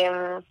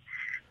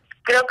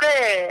creo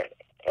que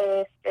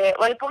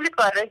el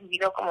público ha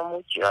recibido como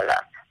mucho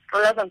las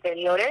rolas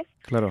anteriores.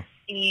 Claro.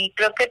 Y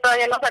creo que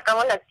todavía no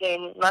sacamos las que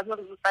más nos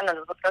gustan a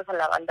nosotros en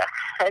la banda.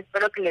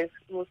 Espero que les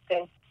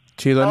gusten.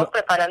 Chido. Estamos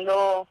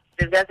preparando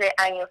desde hace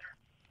años.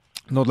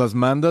 Nos las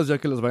mandas ya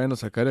que las vayan a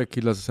sacar y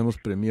aquí las hacemos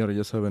premiere,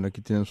 ya saben,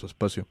 aquí tienen su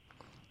espacio.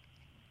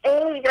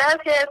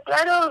 Gracias,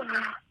 claro.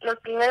 Los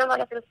primeros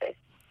van a ser ustedes.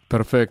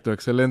 Perfecto,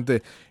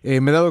 excelente.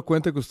 Me he dado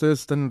cuenta que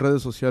ustedes están en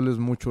redes sociales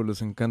mucho,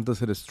 les encanta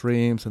hacer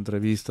streams,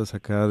 entrevistas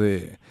acá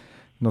de,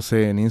 no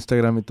sé, en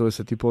Instagram y todo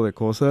ese tipo de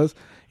cosas.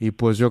 Y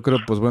pues yo creo,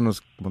 pues bueno,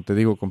 es, como te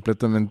digo,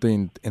 completamente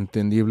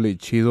entendible y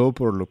chido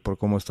por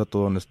cómo está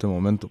todo en este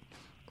momento.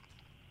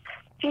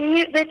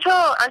 Sí, de hecho,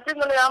 antes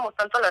no le dábamos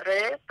tanto a las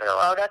redes, pero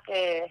ahora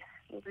que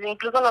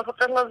incluso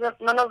nosotros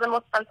no nos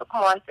vemos tanto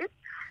como antes,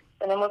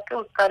 tenemos que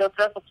buscar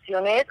otras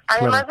opciones.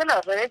 Además de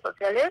las redes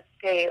sociales,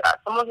 que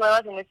somos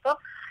nuevas en esto,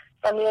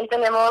 también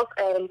tenemos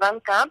el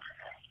Bandcamp,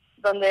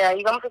 donde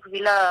ahí vamos a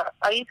subir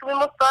ahí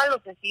subimos todos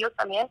los sencillos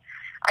también.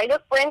 Ahí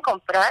los pueden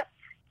comprar.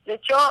 De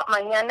hecho,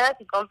 mañana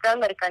si compran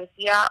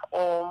mercancía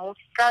o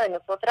música de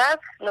nosotras,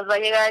 nos va a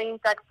llegar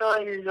intacto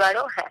el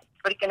varo,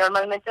 porque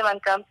normalmente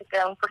Bandcamp se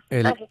queda un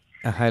porcentaje.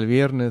 El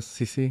viernes,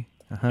 sí.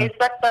 Ajá.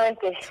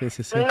 Exactamente. Sí.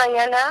 Entonces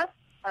mañana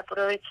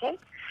aprovechen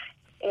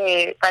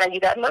para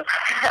ayudarnos,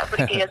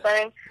 porque ya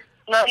saben,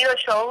 no ha habido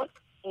shows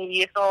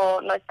y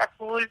eso no está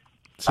cool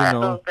para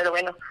todos, pero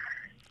bueno.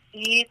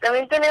 Y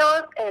también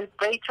tenemos el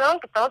Patreon,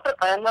 que estamos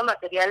preparando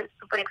material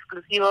súper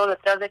exclusivo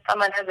detrás de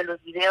cámaras de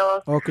los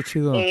videos. Oh, qué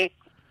chido.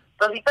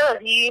 Cositas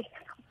así,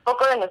 un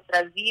poco de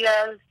nuestras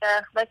vidas,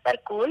 va a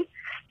estar cool.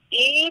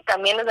 Y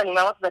también nos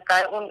animamos a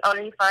sacar un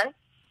OnlyFans,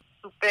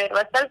 va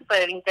a estar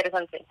súper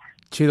interesante.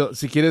 Chido.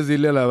 Si quieres,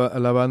 dile a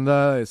la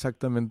banda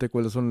exactamente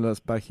cuáles son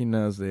las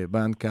páginas de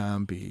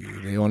Bandcamp y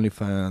de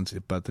OnlyFans y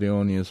de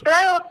Patreon y eso.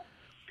 Claro,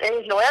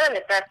 lo voy a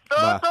deletrear.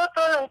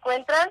 Todo lo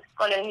encuentran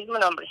con el mismo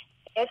nombre.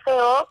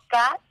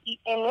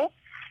 SOKINDITHES.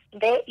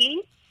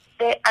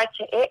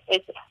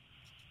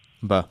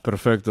 Va,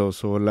 perfecto.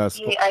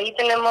 Y ahí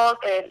tenemos,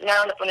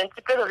 le ponen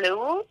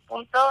www.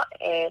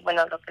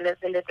 Lo que les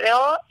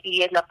deletreo,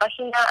 y es la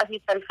página, así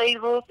está el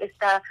Facebook,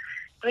 está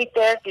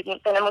Twitter,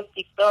 tenemos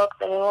TikTok,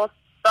 tenemos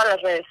todas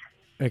las redes.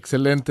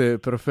 Excelente,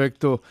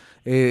 perfecto.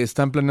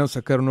 ¿Están planeando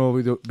sacar un nuevo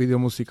video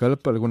musical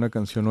para alguna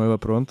canción nueva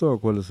pronto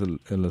o cuál es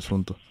el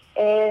asunto?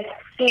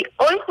 Sí,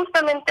 hoy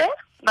justamente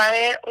va a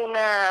haber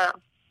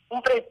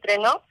un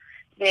preestreno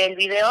del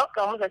video que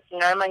vamos a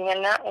estrenar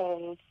mañana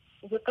en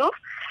YouTube,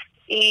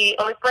 y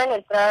hoy pueden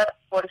entrar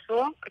por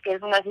Zoom porque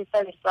es una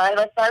fiesta virtual,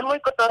 va a estar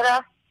muy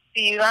cotorra.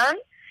 Si van,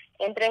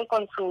 entren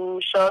con su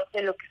shot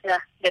de lo que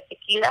sea, de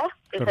tequila,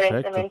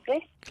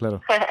 preferentemente.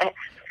 Claro.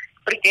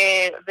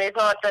 Porque de eso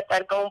va a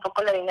tratar como un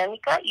poco la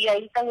dinámica, y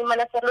ahí también van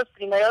a ser los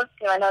primeros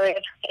que van a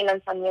ver el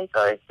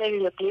lanzamiento de este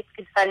videoclip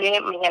que sale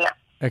mañana.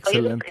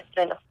 Excelente.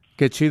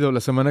 Qué chido,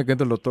 la semana que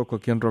entra lo toco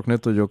aquí en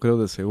Rockneto, yo creo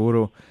de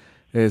seguro.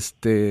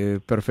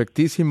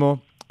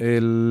 Perfectísimo.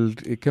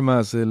 ¿Qué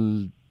más?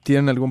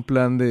 ¿Tienen algún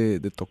plan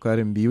de tocar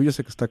en vivo? Yo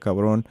sé que está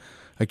cabrón.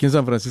 Aquí en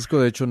San Francisco,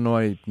 de hecho, no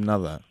hay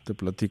nada, te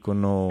platico,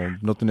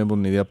 no tenemos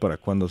ni idea para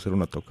cuándo hacer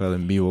una tocada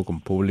en vivo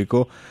con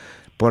público.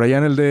 Por allá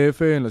en el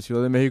DF, en la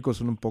Ciudad de México,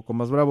 son un poco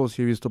más bravos.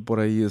 Sí he visto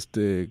por ahí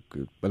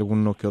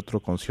alguno que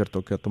otro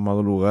concierto que ha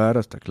tomado lugar,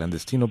 hasta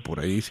clandestino por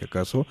ahí, si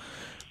acaso.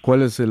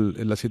 ¿Cuál es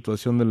la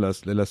situación de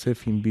las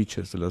Effing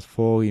Beaches, de las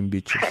Fogging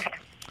Beaches?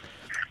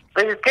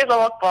 Pues es que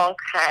somos punk,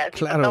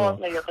 Claro. somos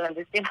medio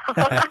clandestinos.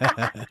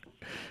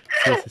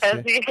 Sí.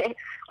 Así,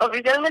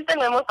 oficialmente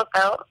no hemos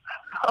tocado,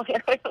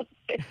 obviamente,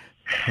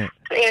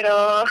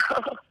 pero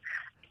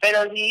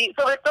sí,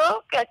 sobre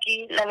todo que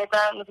aquí, la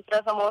neta,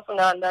 nosotras somos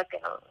una banda que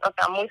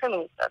muy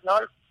feministas, ¿no?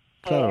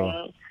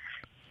 Claro.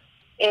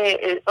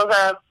 O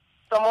sea,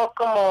 somos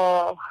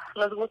como,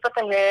 nos gusta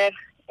tener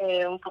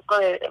un poco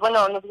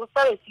nos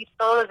gusta decir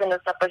todo desde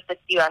nuestra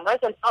perspectiva, ¿no?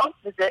 Es el punk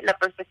desde la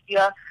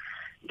perspectiva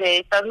de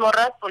estas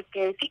morras,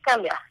 porque sí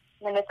cambia,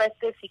 la neta es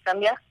que sí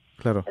cambia,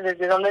 Claro.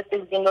 desde donde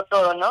estés viendo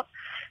todo, ¿no?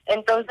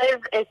 Entonces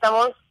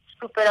estamos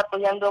súper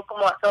apoyando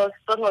como a todos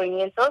estos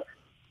movimientos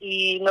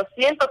y nos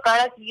piden tocar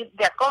así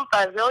de a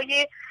compas, de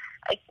oye,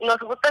 nos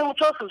gustan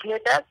mucho sus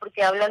letras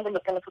porque hablan de lo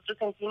que nosotros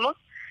sentimos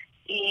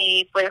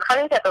y pues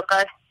jálense a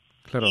tocar.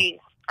 Claro. Y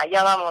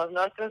allá vamos,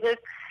 ¿no? Entonces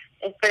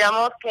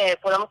esperamos que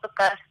podamos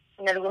tocar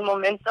en algún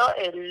momento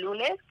el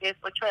lunes, que es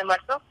 8 de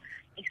marzo,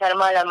 y se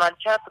arma la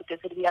marcha porque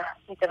es el Día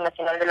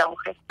Internacional de la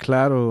Mujer.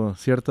 Claro,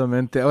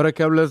 ciertamente. Ahora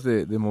que hablas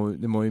de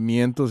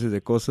movimientos y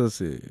de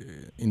cosas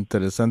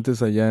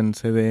interesantes allá en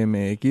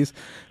CDMX,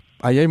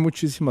 allá hay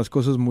muchísimas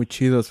cosas muy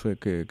chidas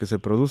que se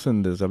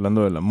producen, desde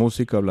hablando de la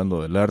música,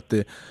 hablando del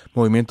arte,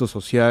 movimientos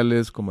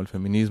sociales como el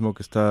feminismo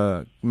que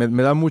está...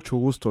 Me da mucho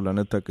gusto, la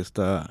neta, que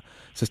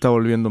se está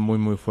volviendo muy,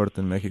 muy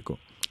fuerte en México.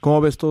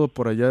 ¿Cómo ves todo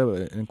por allá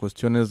en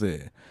cuestiones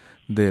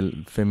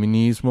del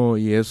feminismo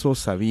y eso,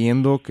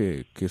 sabiendo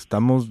que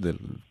estamos del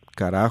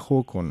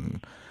carajo con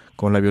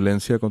la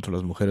violencia contra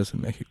las mujeres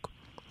en México?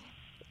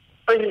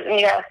 Pues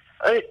mira,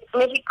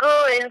 México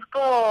es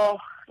como,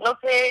 no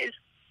sé,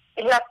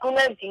 es la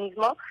cuna del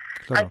cinismo.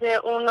 Claro. Hace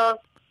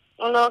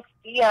unos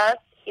días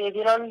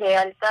dieron de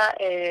alta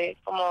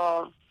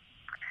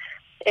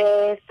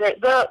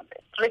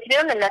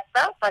recibieron el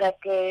acta para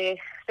que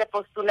se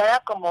postulara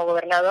como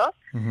gobernador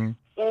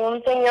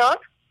un señor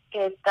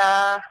que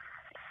está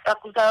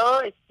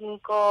acusado de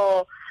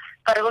 5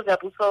 cargos de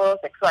abuso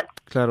sexual.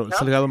 Claro, ¿no?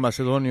 Salgado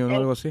Macedonio, ¿no?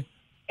 Algo así.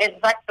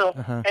 Exacto.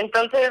 Ajá.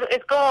 Entonces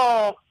es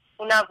como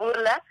una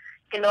burla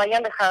que lo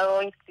hayan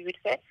dejado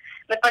inscribirse.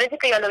 Me parece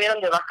que ya lo vieron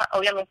de baja,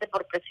 obviamente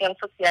por presión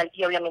social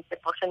y obviamente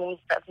por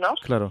feministas, ¿no?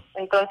 Claro.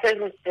 Entonces,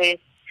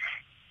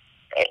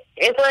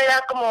 eso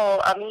era como,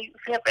 a mí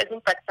sí me parece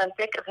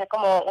impactante, que sea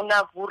como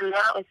una burla,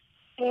 es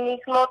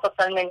cinismo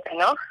totalmente,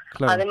 ¿no?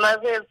 Claro.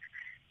 Además de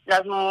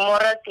las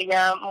morras que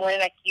ya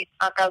mueren aquí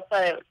a causa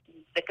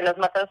de que las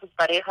matan sus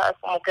parejas,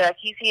 como que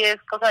aquí sí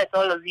es cosa de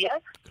todos los días.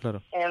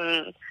 Claro.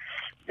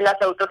 Las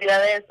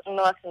autoridades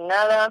no hacen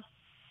nada,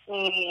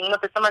 no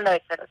te toman la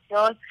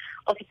declaración,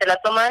 o si te la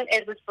toman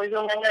es después de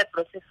un año de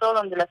proceso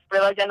donde las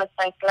pruebas ya no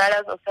están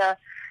claras, o sea,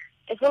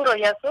 es un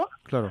rollazo.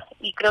 Claro.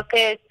 Y creo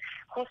que es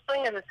justo y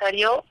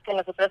necesario que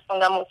nosotras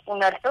pongamos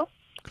un alto,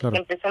 Claro. que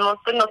empecemos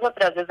pues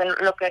nosotras desde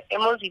lo que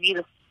hemos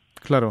vivido.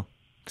 Claro.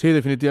 Sí,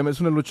 definitivamente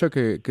es una lucha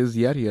que es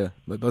diaria,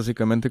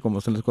 básicamente como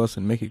están las cosas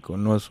en México,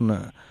 no es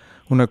una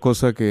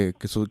cosa que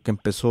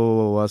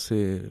empezó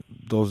hace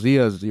 2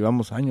 días,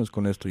 llevamos años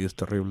con esto y es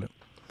terrible.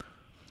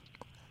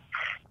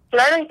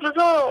 Claro,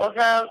 incluso, o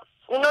sea,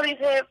 uno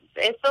dice,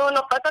 esto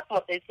no pasa,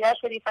 como te decía,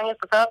 hace 10 años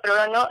pasaba, pero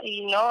ahora no,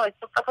 y no,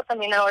 esto pasa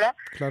también ahora.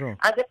 Claro.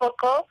 Hace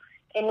poco,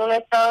 en un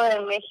estado de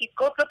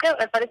México, creo que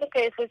me parece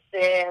que es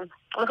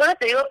mejor no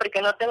te digo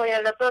porque no tengo ya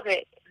el dato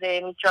de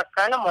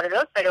Michoacán o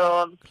Morelos,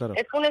 pero Claro.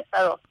 es un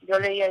estado, yo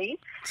leí ahí,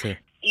 Sí.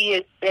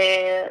 y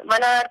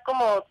van a dar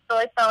como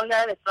toda esta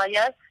onda de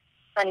toallas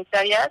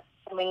sanitarias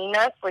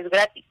femeninas, pues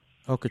gratis,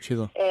 Oh, qué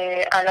chido.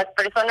 a las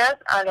personas,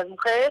 a las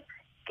mujeres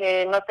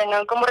que no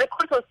tengan como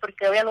recursos,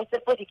 porque obviamente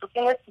pues si tú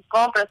tienes tus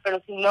compras, pero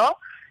si no,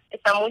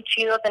 está muy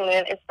chido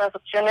tener estas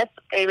opciones,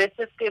 porque hay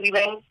veces que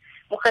viven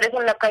mujeres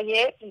en la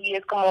calle y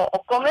es como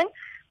o comen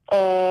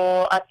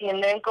o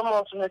atienden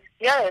como sus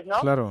necesidades, ¿no?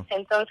 Claro.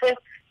 Entonces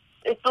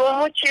estuvo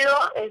muy chido,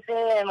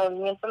 ese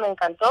movimiento me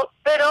encantó,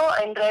 pero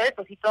en redes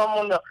pues sí todo el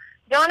mundo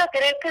ya van a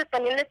querer que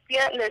también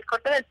les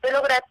corten el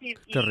pelo gratis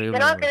y Terrible,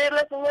 ya van a güey. querer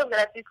las uñas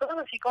gratis, cosas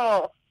así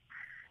como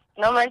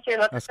no manches,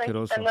 no te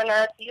Asqueroso. están quitando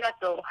nada a ti,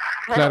 gato.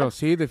 Claro,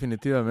 sí,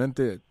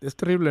 definitivamente. Es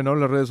terrible, ¿no?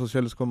 Las redes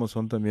sociales como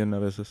son también a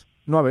veces.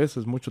 No a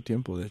veces, mucho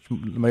tiempo, de hecho,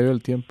 la mayoría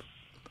del tiempo.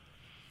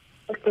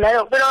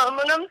 Claro, pero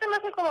bueno, a mí se me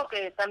hace como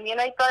que también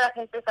hay toda la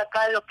gente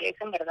saca lo que es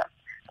en verdad.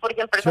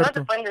 Porque en persona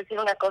Cierto. te pueden decir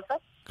una cosa,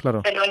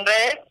 Claro. pero en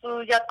redes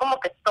tú ya como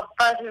que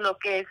topas lo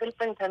que es el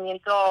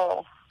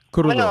pensamiento,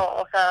 Crudo. bueno,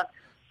 o sea,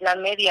 la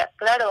media,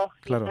 claro.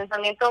 Claro. El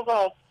pensamiento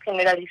como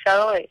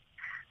generalizado de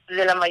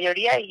la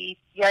mayoría y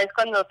ya es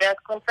cuando te das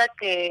cuenta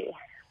que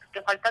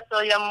falta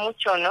todavía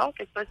mucho, ¿no?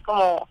 Que esto es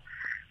como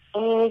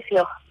un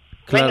inicio.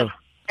 Claro. Bueno,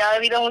 ya ha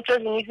habido muchos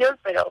inicios,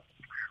 pero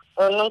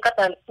pues,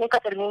 nunca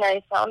termina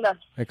esa onda.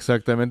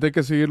 Exactamente, hay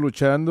que seguir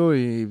luchando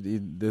y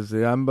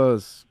desde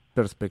ambas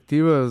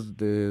perspectivas,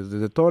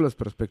 desde todas las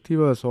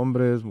perspectivas,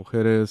 hombres,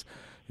 mujeres,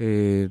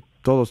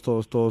 todos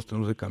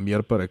tenemos que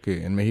cambiar para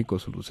que en México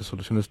se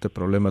solucione este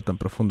problema tan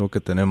profundo que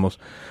tenemos.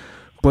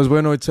 Pues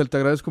bueno, Itzel, te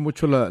agradezco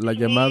mucho la Y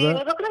llamada.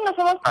 nosotros no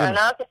somos para Dime.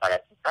 nada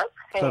separatistas.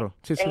 Claro,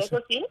 sí, en sí,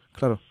 eso sí.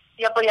 Claro,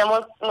 sí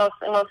apoyamos, nos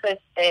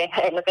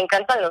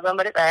encantan los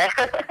hombres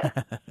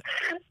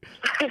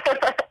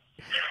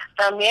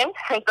también,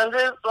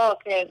 entonces como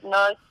que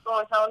no es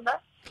como esa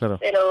onda, Claro.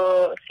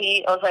 pero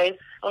sí, o sea, es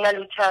una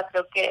lucha,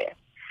 creo que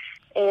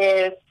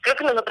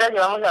nosotras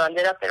llevamos la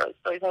bandera, pero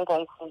esto es en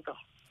conjunto.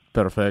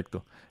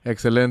 Perfecto,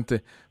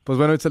 excelente. Pues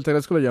bueno, Itzel, te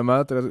agradezco la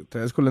llamada, te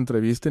agradezco la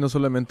entrevista y no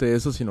solamente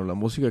eso, sino la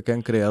música que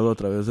han creado a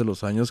través de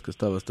los años, que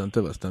está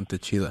bastante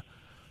chida.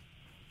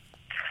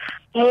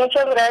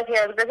 Muchas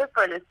gracias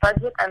por el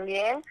espacio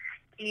también,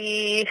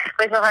 y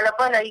pues ojalá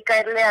puedan ahí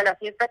caerle a la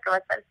fiesta que va a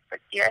estar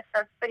súper chida,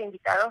 está súper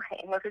invitado,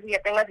 no sé si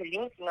ya tengas el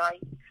link, si no ahí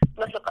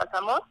nos lo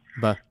pasamos,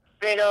 Va.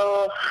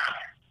 pero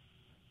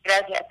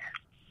gracias.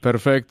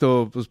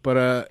 Perfecto, pues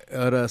para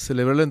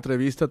celebrar la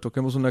entrevista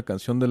toquemos una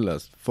canción de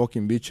las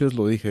fucking bitches,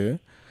 lo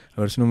dije,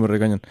 a ver si no me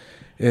regañan.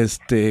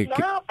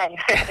 No.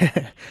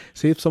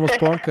 Sí, somos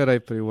punk, caray,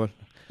 pero igual,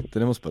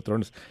 tenemos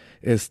patrones.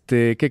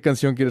 ¿Qué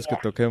canción quieres que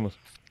toquemos?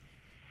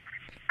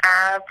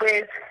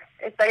 Pues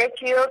estaría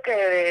chido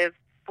que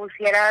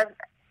pusieras,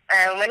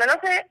 bueno, no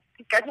sé,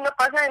 si casi no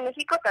pasa en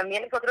México,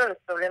 también es otro de los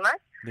problemas.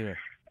 Dime.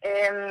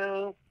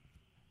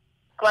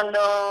 Cuando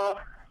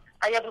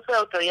hay abuso de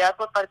autoridad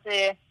por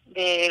parte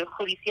de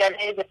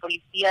judiciales, de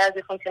policías,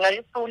 de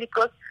funcionarios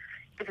públicos,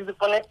 que se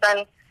supone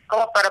están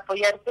como para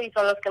apoyarse y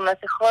son los que más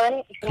se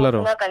joden. Hicimos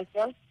Claro. una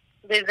canción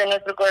desde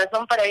nuestro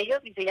corazón para ellos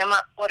y se llama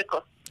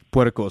Puercos.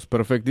 Puercos,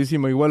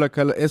 perfectísimo. Igual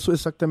acá, eso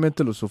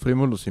exactamente lo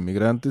sufrimos los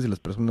inmigrantes y las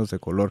personas de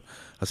color.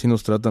 Así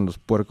nos tratan los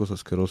puercos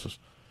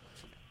asquerosos.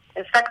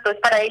 Exacto, es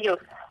para ellos.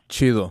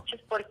 Chido.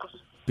 Muchos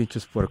puercos.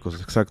 Pinches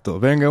puercos, exacto.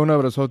 Venga, un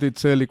abrazote,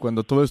 Itzel, y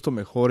cuando todo esto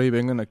mejore y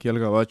vengan aquí al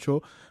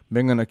Gabacho,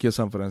 vengan aquí a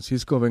San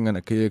Francisco, vengan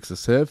aquí a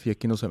XSF y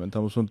aquí nos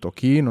aventamos un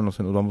toquín o nos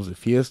vamos de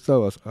fiesta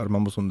o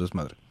armamos un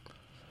desmadre.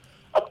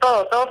 O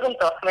todo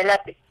junto, me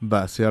late.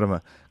 Va, se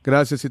arma.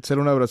 Gracias, Itzel,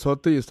 un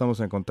abrazote y estamos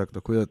en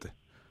contacto. Cuídate.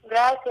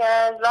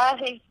 Gracias,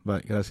 bye.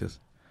 Bye, gracias.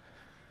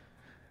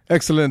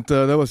 Excellent.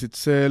 That was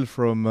Itzel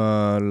from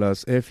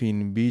Las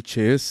Effing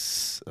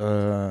Beaches.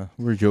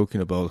 We're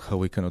joking about how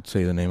we cannot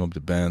say the name of the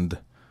band,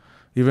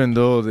 even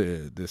though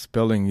the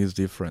spelling is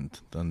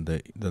different than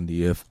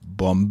the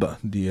F-bomb,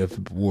 the F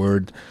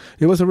word.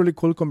 It was a really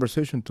cool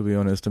conversation, to be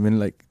honest. I mean,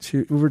 like,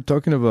 we were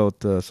talking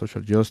about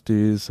social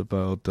justice,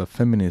 about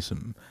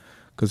feminism,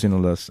 because,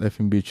 Las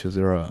Effing Beaches,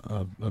 they're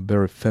a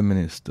very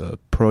feminist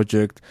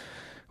project,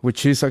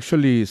 which is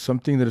actually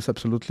something that is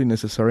absolutely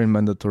necessary and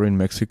mandatory in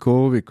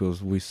Mexico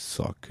because we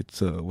suck.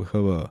 We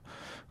have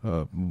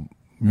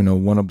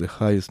one of the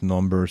highest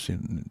numbers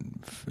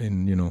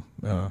in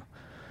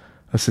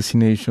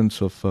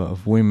assassinations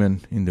of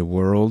women in the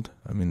world.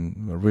 I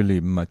mean, a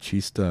really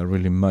machista,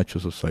 really macho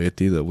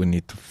society that we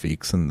need to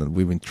fix and that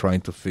we've been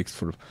trying to fix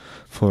for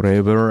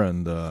forever.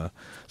 And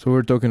so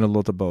we're talking a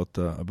lot about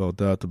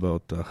that,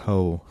 about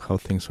how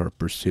things are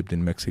perceived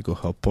in Mexico,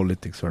 how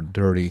politics are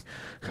dirty,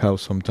 how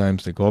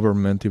sometimes the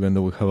government, even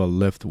though we have a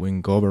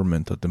left-wing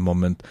government at the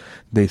moment,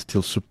 they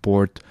still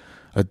support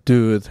a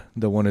dude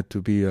that wanted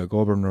to be a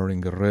governor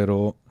in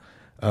Guerrero,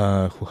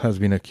 who has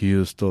been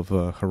accused of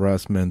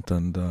harassment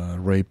and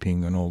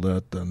raping and all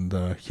that, and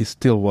he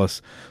still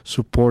was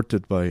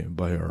supported by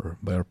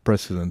our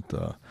president,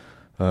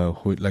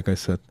 who, like I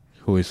said,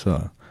 who is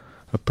a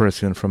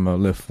president from a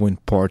left-wing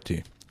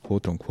party,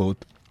 quote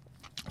unquote.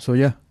 So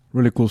yeah,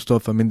 really cool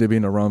stuff. I mean, they've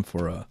been around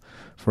for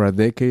a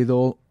decade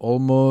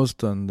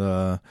almost, and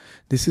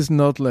this is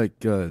not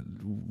like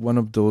one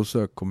of those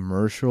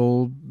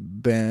commercial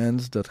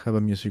bands that have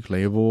a music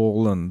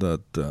label and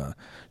that that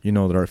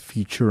are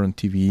featured on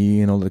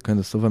TV and all that kind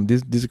of stuff. I mean,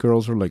 these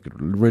girls are like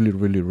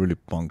really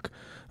punk.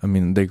 I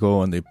mean, they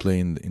go and they play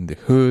in the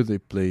hood, they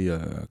play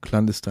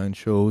clandestine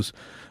shows,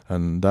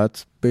 and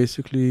that's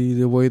basically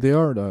the way they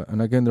are.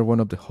 And again, they're one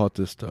of the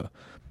hottest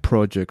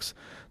projects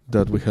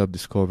that we have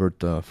discovered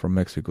from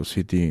Mexico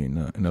City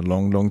in a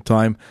long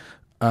time.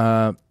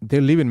 They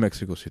live in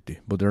Mexico City,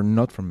 but they're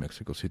not from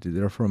Mexico City.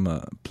 They're from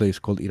a place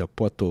called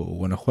Irapuato,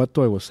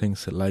 Guanajuato. I was saying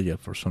Celaya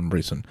for some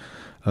reason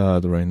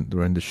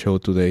during the show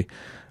today.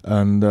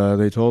 And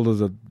they told us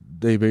that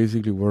they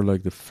basically were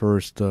like the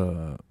first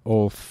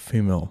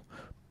all-female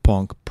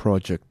punk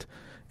project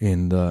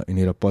in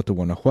Irapuato,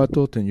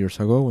 Guanajuato 10 years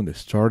ago when they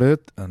started.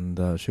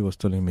 And she was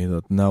telling me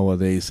that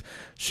nowadays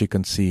she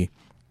can see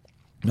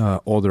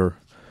other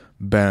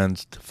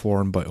bands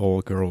formed by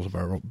all girls,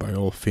 by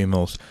all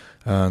females,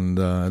 and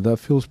that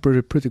feels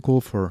pretty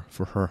cool for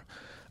her.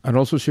 And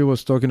also she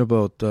was talking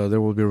about they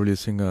will be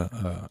releasing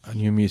a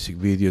new music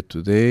video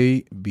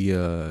today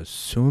via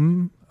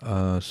Zoom.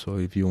 So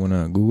if you want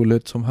to Google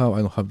it somehow, I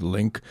don't have the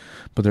link,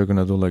 but they're going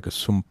to do like a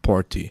Zoom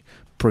party,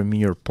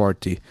 premiere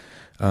party.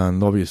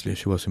 And obviously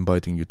she was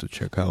inviting you to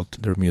check out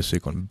their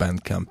music on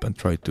Bandcamp and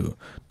try to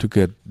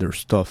get their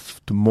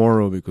stuff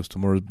tomorrow, because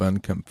tomorrow is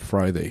Bandcamp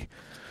Friday.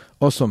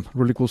 Awesome,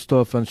 really cool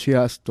stuff. And she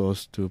asked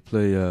us to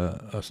play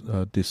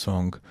this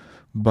song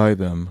by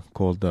them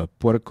called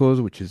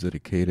Puercos, which is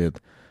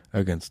dedicated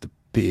against the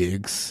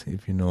pigs,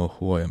 if you know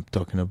who I am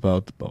talking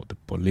about the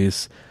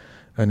police.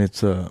 And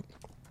it's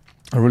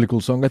A really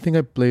cool song. I think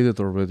I played it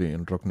already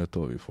in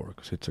Rockneto before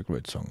because it's a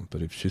great song.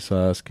 But if she's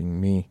asking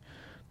me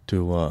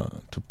to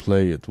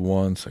play it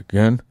once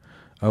again,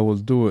 I will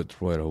do it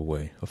right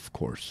away, of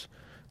course.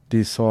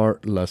 These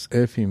are Las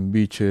Effing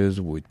Beaches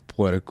with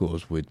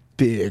Puercos with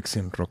Pigs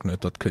in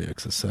Rockneto at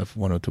KXSF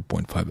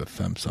 102.5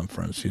 FM San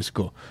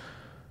Francisco.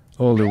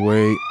 All the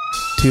way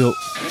till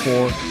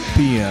 4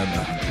 p.m.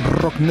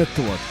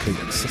 Rockneto at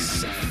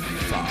KXSF.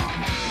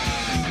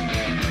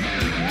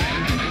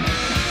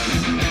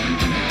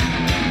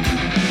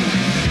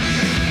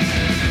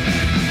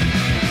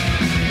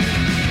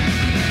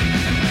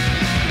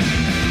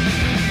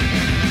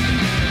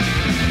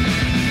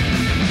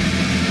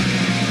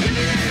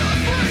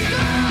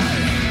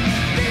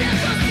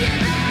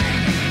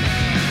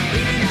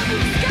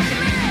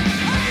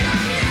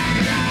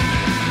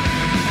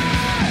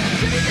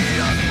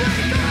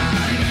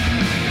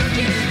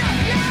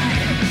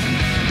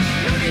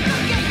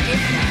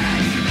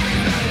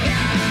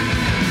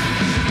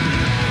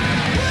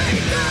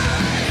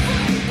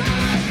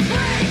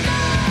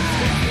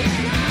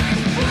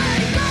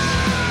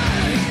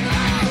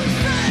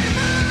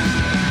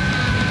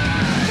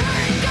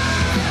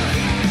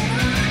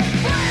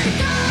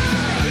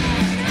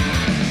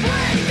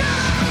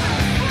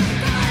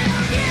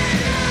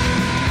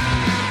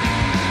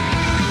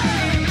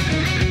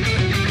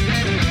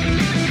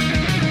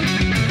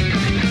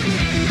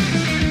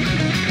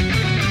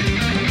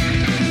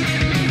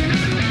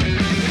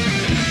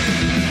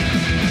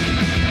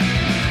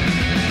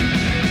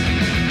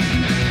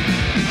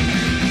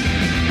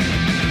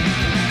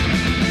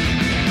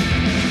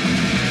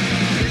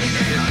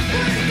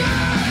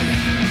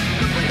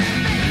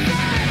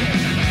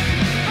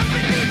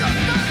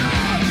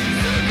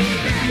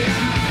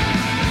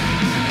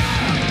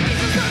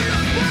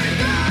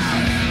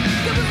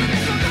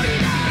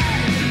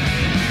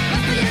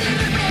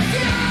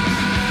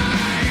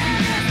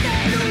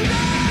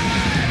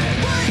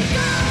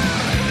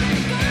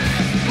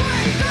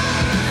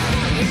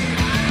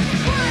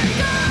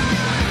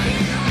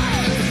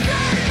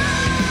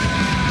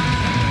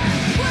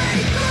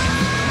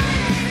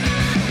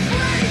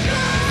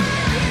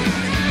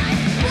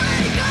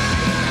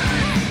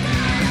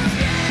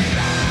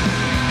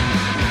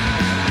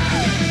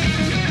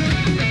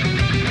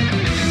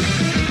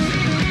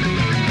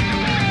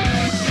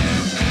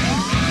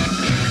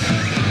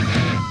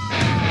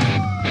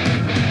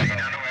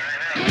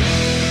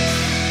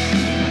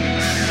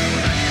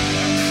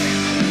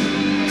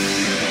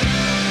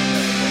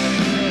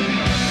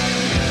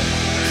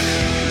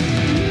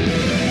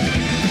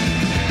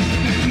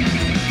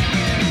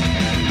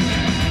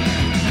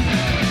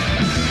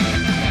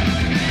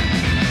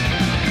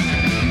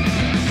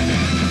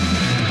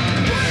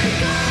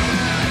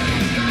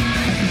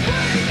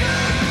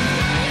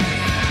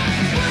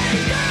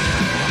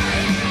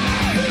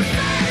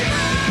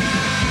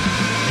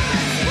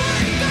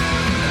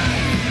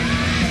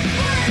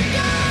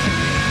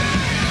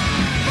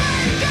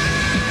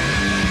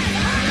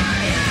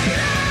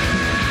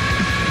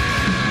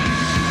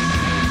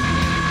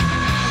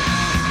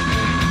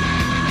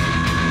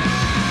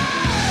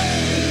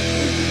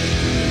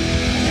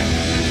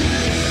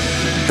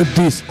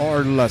 These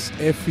are Las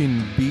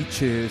Effing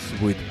Beaches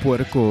with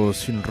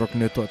Puercos in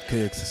Rockneto at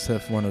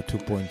KXSF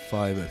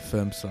 102.5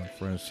 FM San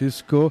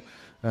Francisco.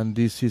 And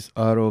this is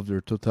out of their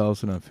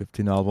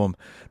 2015 album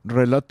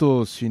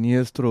Relatos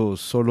Siniestros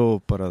Solo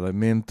para la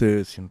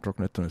Mente sin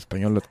Rockneto en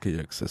español at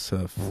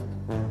KXSF.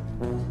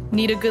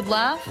 Need a good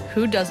laugh?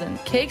 Who doesn't?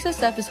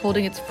 KXSF is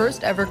holding its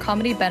first ever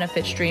comedy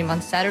benefit stream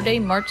on Saturday,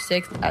 March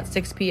 6th at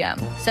 6 p.m.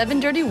 7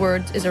 Dirty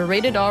Words is a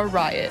rated R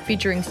riot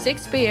featuring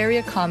 6 Bay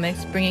Area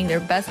comics bringing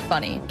their best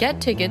funny. Get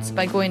tickets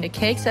by going to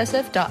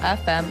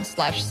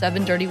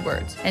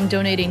kxsf.fm/7dirtywords and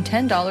donating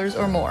 $10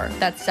 or more.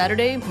 That's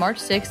Saturday, March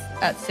 6th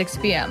at 6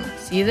 p.m.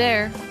 See you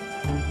there.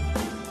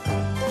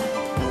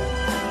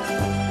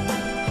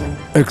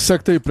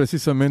 Exacto y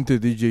precisamente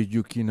DJ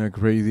Yuki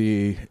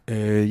Nagrady.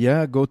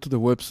 Go to the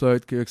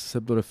website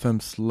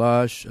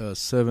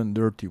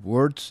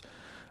kxsf.fm/7dirtywords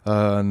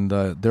and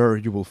there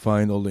you will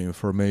find all the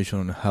information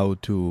on how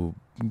to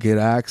get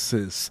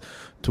access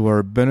to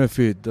our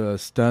benefit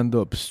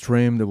stand-up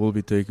stream that will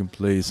be taking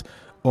place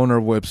on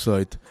our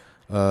website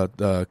at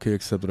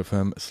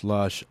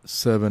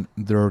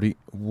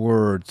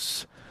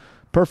kxsf.fm/7dirtywords.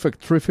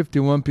 Perfect,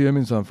 3:51 p.m.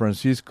 in San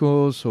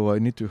Francisco, so I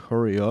need to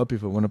hurry up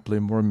if I want to play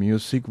more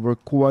music. We're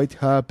quite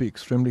happy,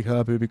 extremely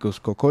happy, because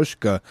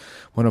Kokoschka,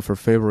 one of our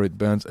favorite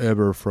bands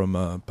ever from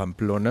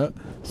Pamplona,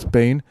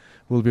 Spain,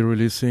 will be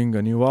releasing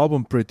a new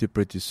album pretty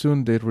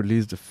soon. They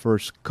released the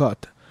first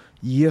cut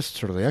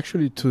yesterday,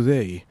 actually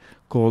today,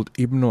 called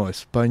Himno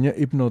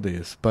de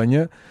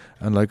España.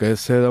 And like I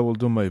said, I will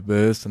do my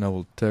best, and I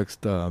will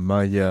text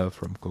Maya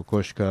from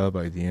Kokoschka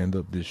by the end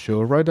of this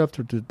show, right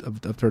after the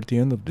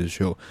end of this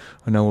show,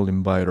 and I will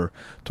invite her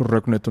to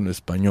Rockneto en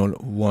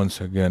Español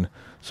once again,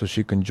 so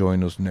she can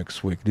join us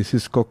next week. This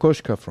is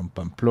Kokoschka from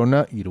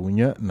Pamplona,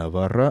 Iruña,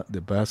 Navarra, the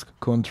Basque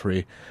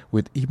Country,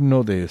 with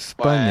Himno de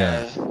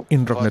España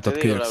in Rockneto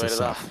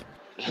KXSF.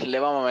 le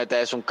vamos a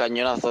meter un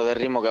cañonazo de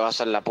ritmo que va a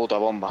ser la puta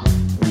bomba.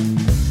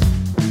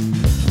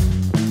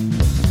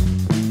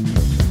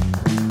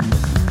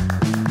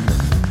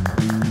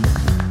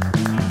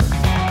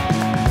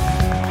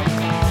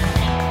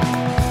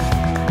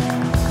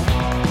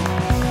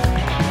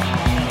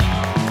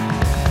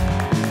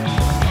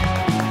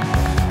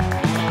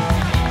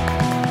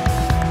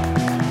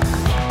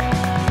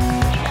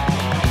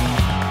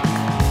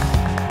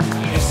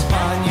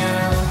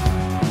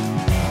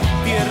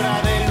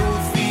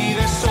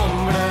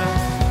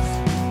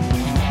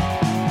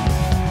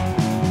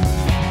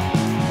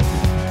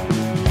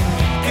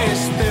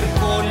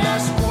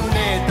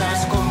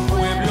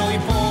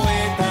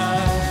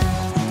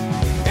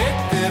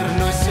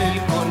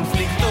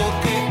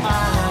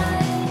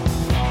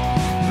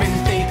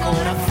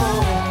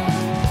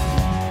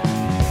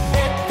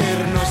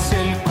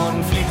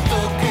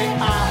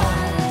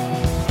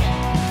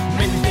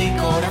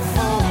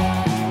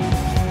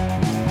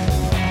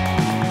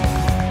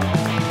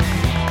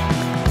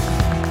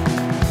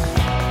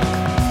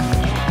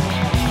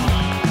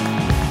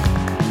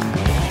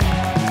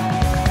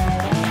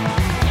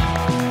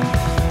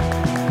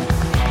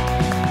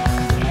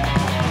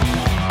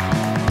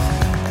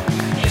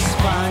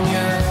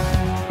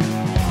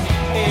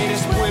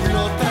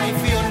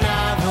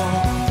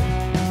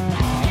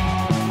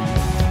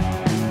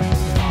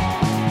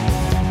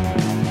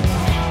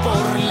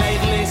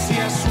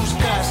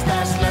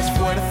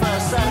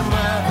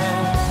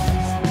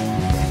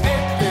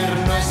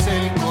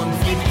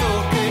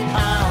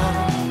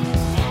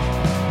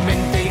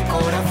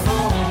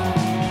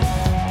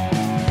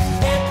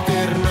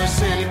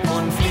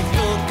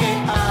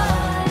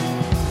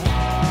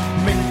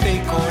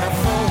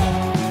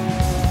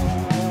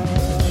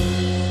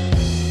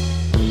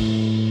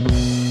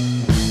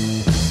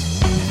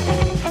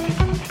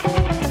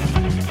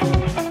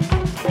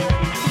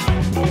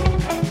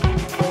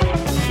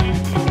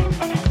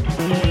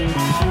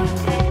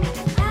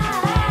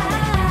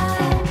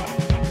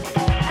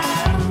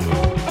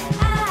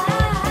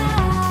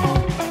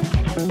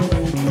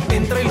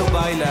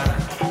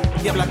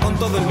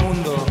 todo el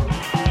mundo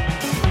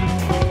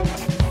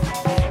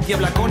y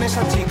habla con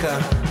esa chica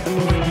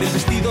del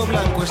vestido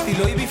blanco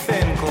estilo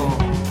ibicenco.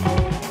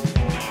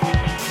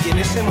 Y en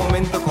ese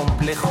momento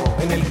complejo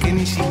en el que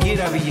ni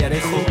siquiera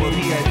Villarejo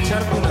podía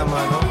echarte una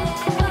mano,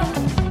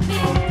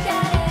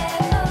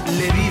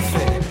 le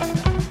dice: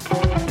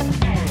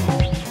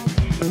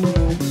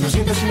 lo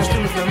siento si no estoy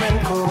muy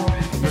flamenco,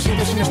 lo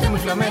siento si no estoy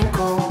muy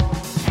flamenco.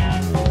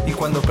 Y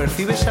cuando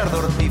percibe ese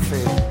ardor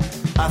dice: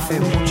 hace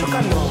mucho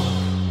calor.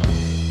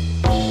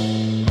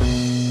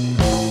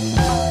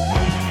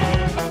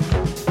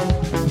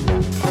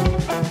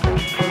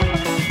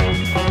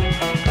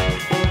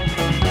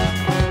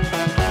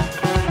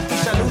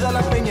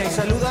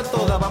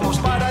 Toda, vamos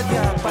para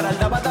allá, para el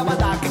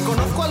Dabadabadá, que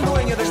conozco al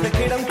dueño desde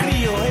que era un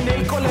crío en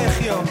el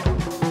colegio.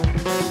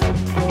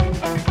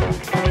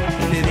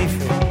 Y le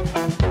dice: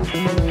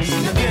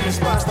 si no tienes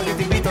pasta yo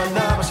te invito al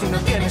Daba, si no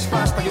tienes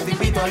pasta yo te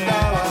invito al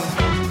Daba.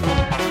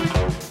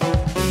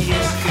 Y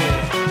es que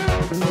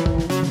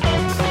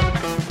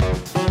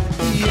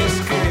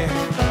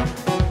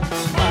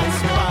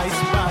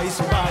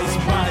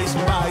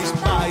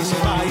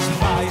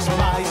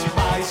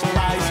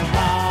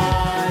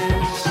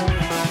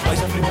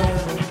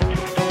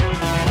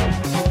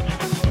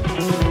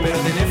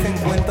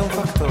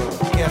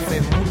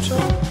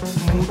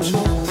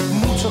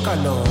mucho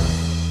calor.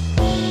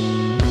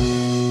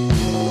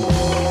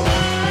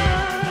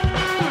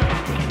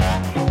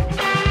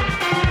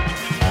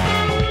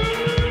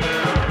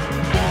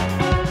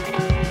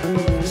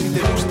 Si te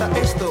gusta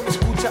esto,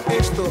 escucha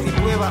esto y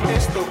prueba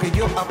esto, que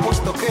yo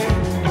apuesto que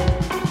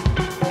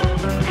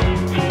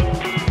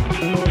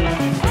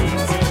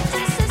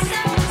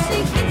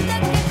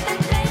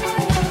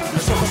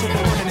los ojos se te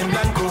ponen en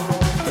blanco,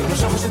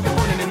 los ojos se te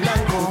ponen en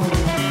blanco.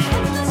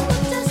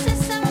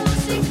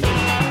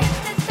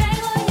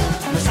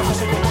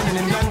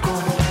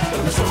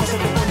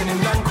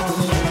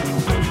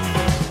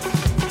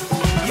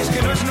 Y es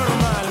que no es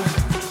normal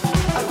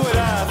a tu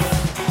edad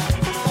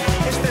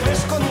este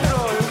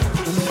descontrol.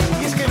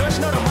 Y es que no es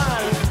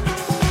normal,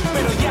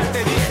 pero ya te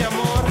dije,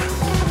 amor,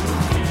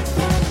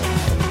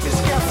 es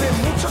que hace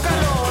mucho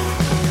calor.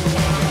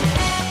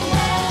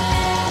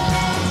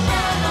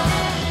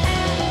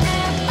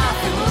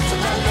 Hace mucho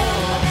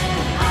calor,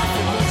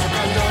 hace mucho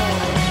calor.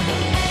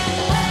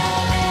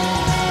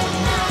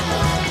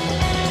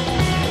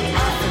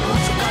 Hace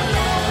mucho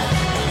calor,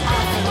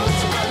 hace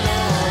mucho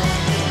calor.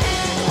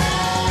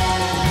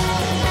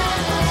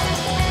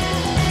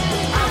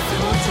 Hace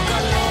mucho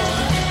calor,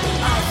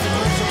 hace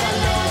mucho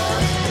calor.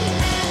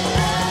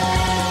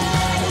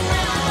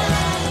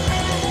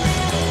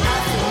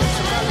 Hace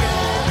mucho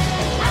calor,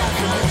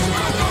 hace mucho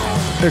calor.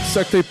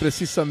 Exacto, y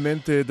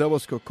precisamente that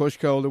was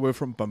Kokoschka all the way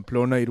from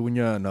Pamplona,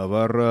 Iruña,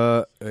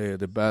 Navarra,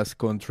 the Basque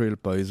Country, el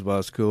País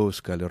Vasco,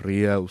 Euskal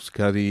Herria,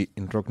 Euskadi,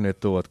 in Rock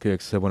Neto at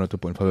KX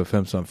 102.5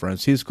 FM San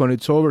Francisco. And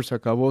it's over, se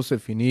acabó, se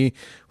finí.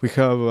 We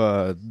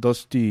have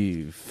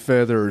Dusty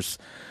Feathers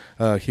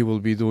He will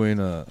be doing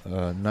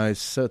a nice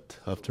set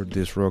after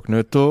this Rock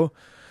Neto.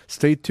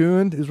 Stay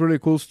tuned. It's really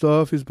cool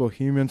stuff. It's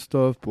bohemian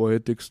stuff,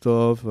 poetic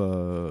stuff,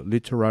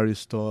 literary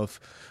stuff.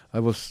 I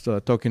was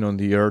talking on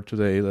the air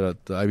today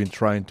that I've been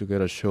trying to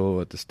get a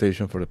show at the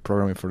station for the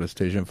programming for the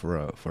station for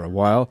a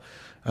while,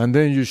 and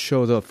then you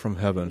showed up from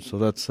heaven. So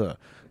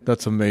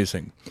that's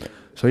amazing.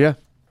 So yeah,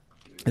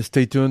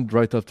 stay tuned.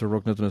 Right after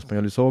Rock Neto en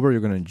Español is over, you're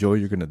gonna enjoy.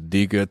 You're gonna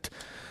dig it.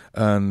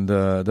 And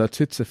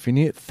that's it, c'est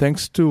fini.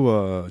 Thanks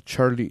to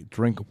Charlie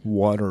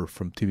Drinkwater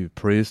from TV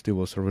Priest. It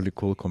was a really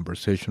cool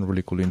conversation,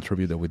 really cool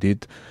interview that we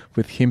did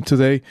with him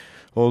today.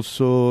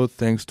 Also,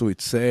 thanks to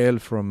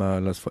Itzel from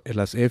Las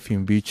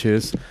Effing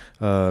Beaches.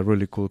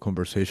 Really cool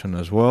conversation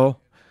as well.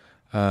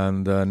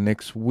 And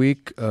next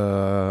week,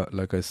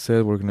 like I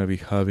said, we're going to be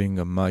having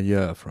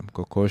Maya from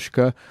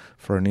Kokoschka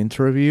for an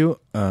interview.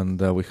 And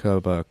we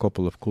have a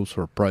couple of cool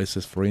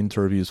surprises for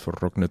interviews for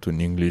Rock Neto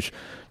in English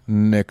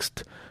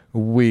next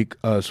week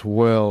as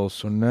well.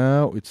 So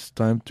now it's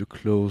time to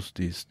close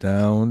this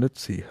down.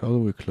 Let's see, how do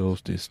we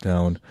close this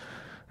down?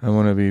 I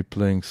want to be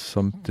playing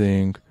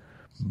something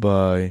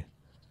by...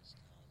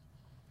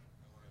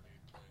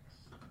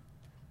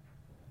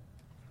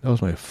 That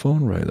was my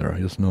phone right there. I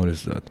just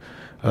noticed that.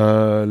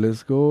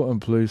 Let's go and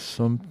play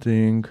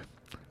something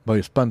by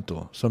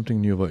Espanto.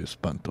 Something new by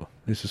Espanto.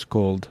 This is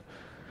called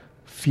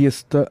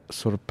Fiesta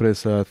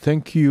Sorpresa.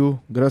 Thank you.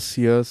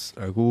 Gracias.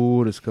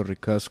 Agur,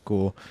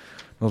 escarricasco.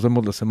 Nos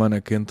vemos la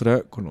semana que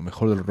entra con lo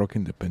mejor del rock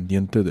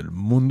independiente del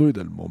mundo y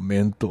del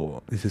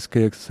momento. This is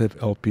KXSF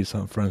LP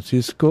San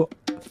Francisco.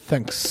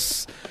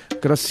 Thanks.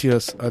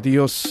 Gracias.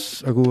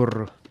 Adiós.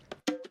 Agur.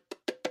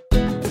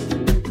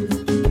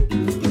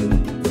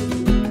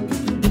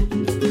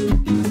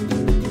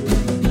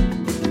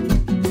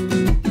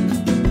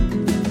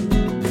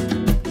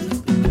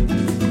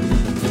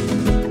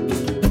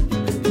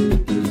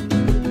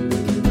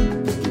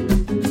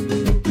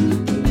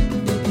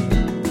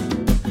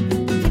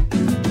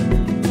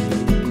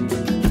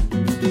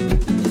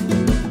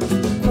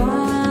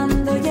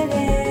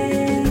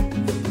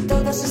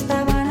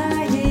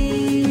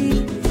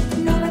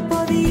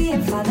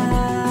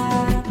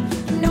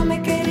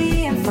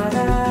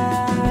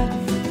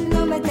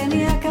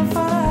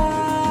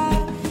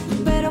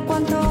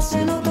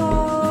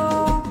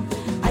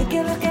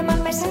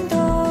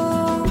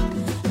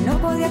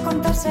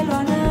 Contárselo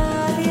a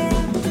nadie,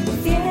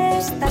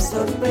 fiesta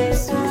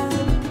sorpresa,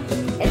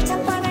 el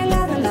champán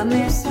helado en la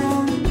mesa.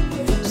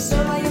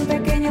 Solo hay un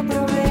pequeño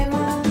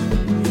problema,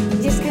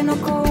 y es que no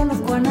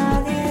conozco a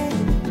nadie.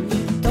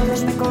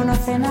 Todos me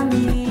conocen a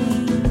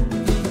mí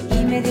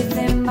y me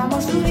dicen: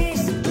 vamos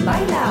Luis,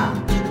 baila.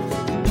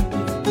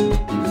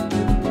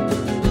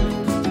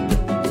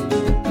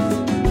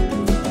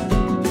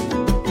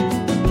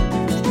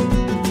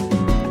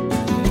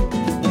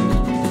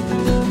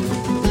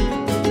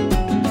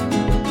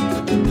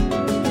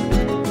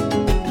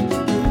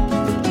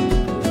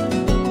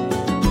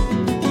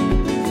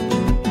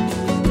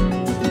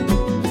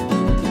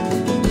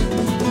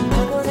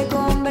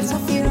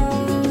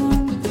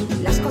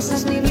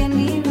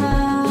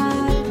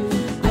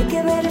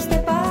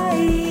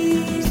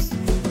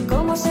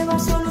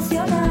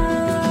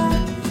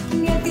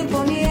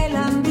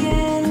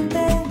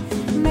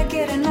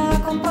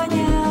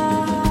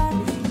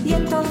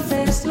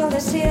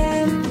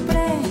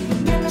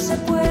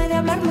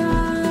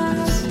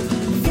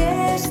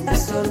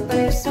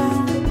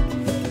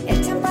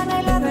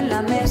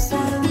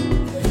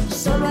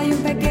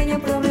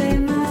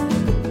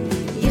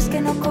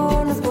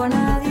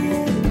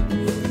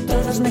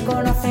 Me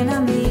conocen a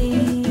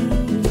mí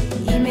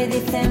y me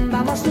dicen: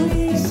 vamos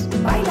Luis,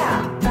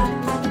 baila.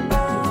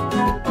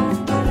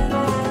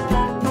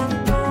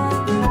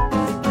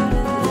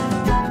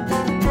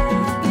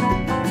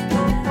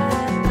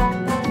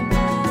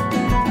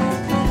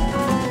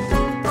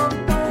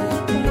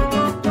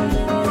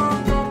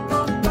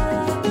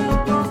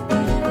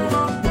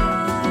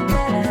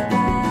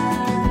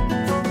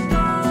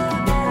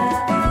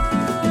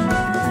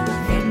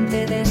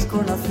 Gente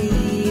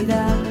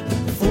desconocida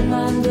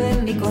fumando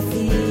en mi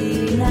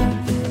cocina,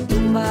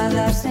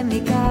 tumbadas en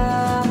mi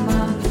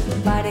cama,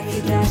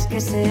 parejitas que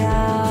se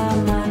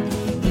aman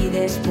y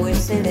después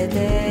se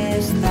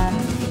detestan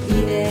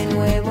y de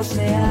nuevo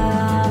se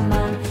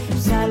aman,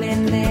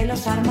 salen de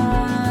los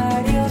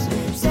armarios,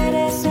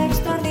 seres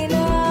extraordinarios.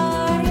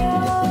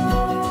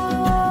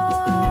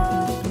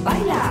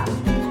 ¡Baila!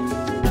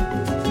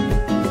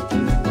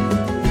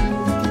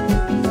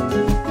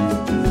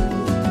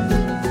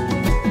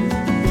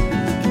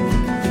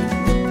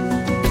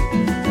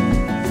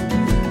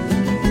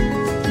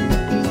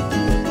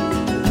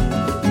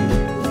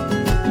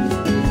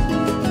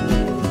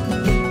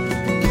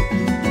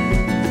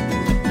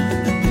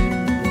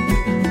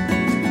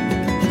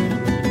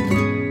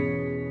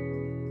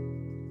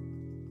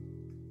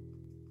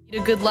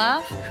 Need a good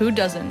laugh? Who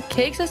doesn't?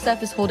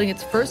 KXSF is holding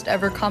its first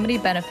ever comedy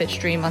benefit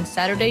stream on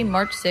Saturday,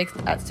 March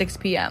 6th at 6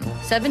 p.m.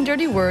 7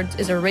 Dirty Words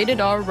is a rated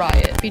R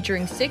riot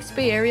featuring 6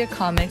 Bay Area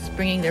comics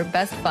bringing their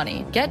best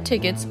funny. Get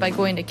tickets by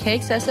going to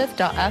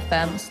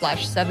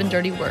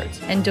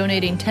kxsf.fm/7dirtywords and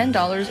donating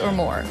 $10 or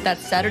more.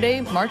 That's Saturday,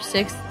 March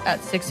 6th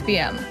at 6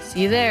 p.m.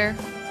 See you there.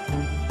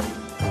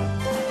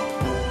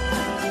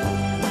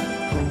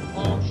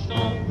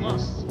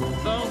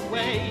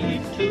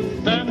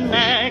 The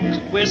next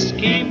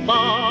whiskey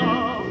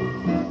bar.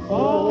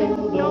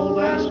 Oh, don't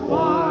ask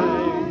why.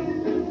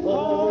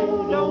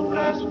 Oh, don't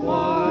ask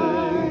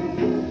why.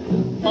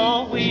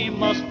 For we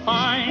must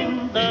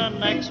find the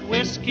next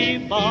whiskey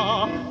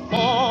bar.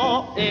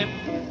 For if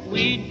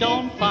we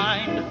don't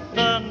find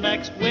the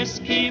next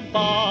whiskey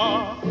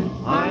bar,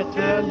 I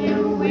tell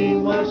you we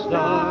must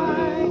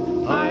die.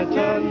 I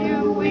tell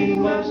you we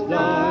must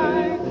die.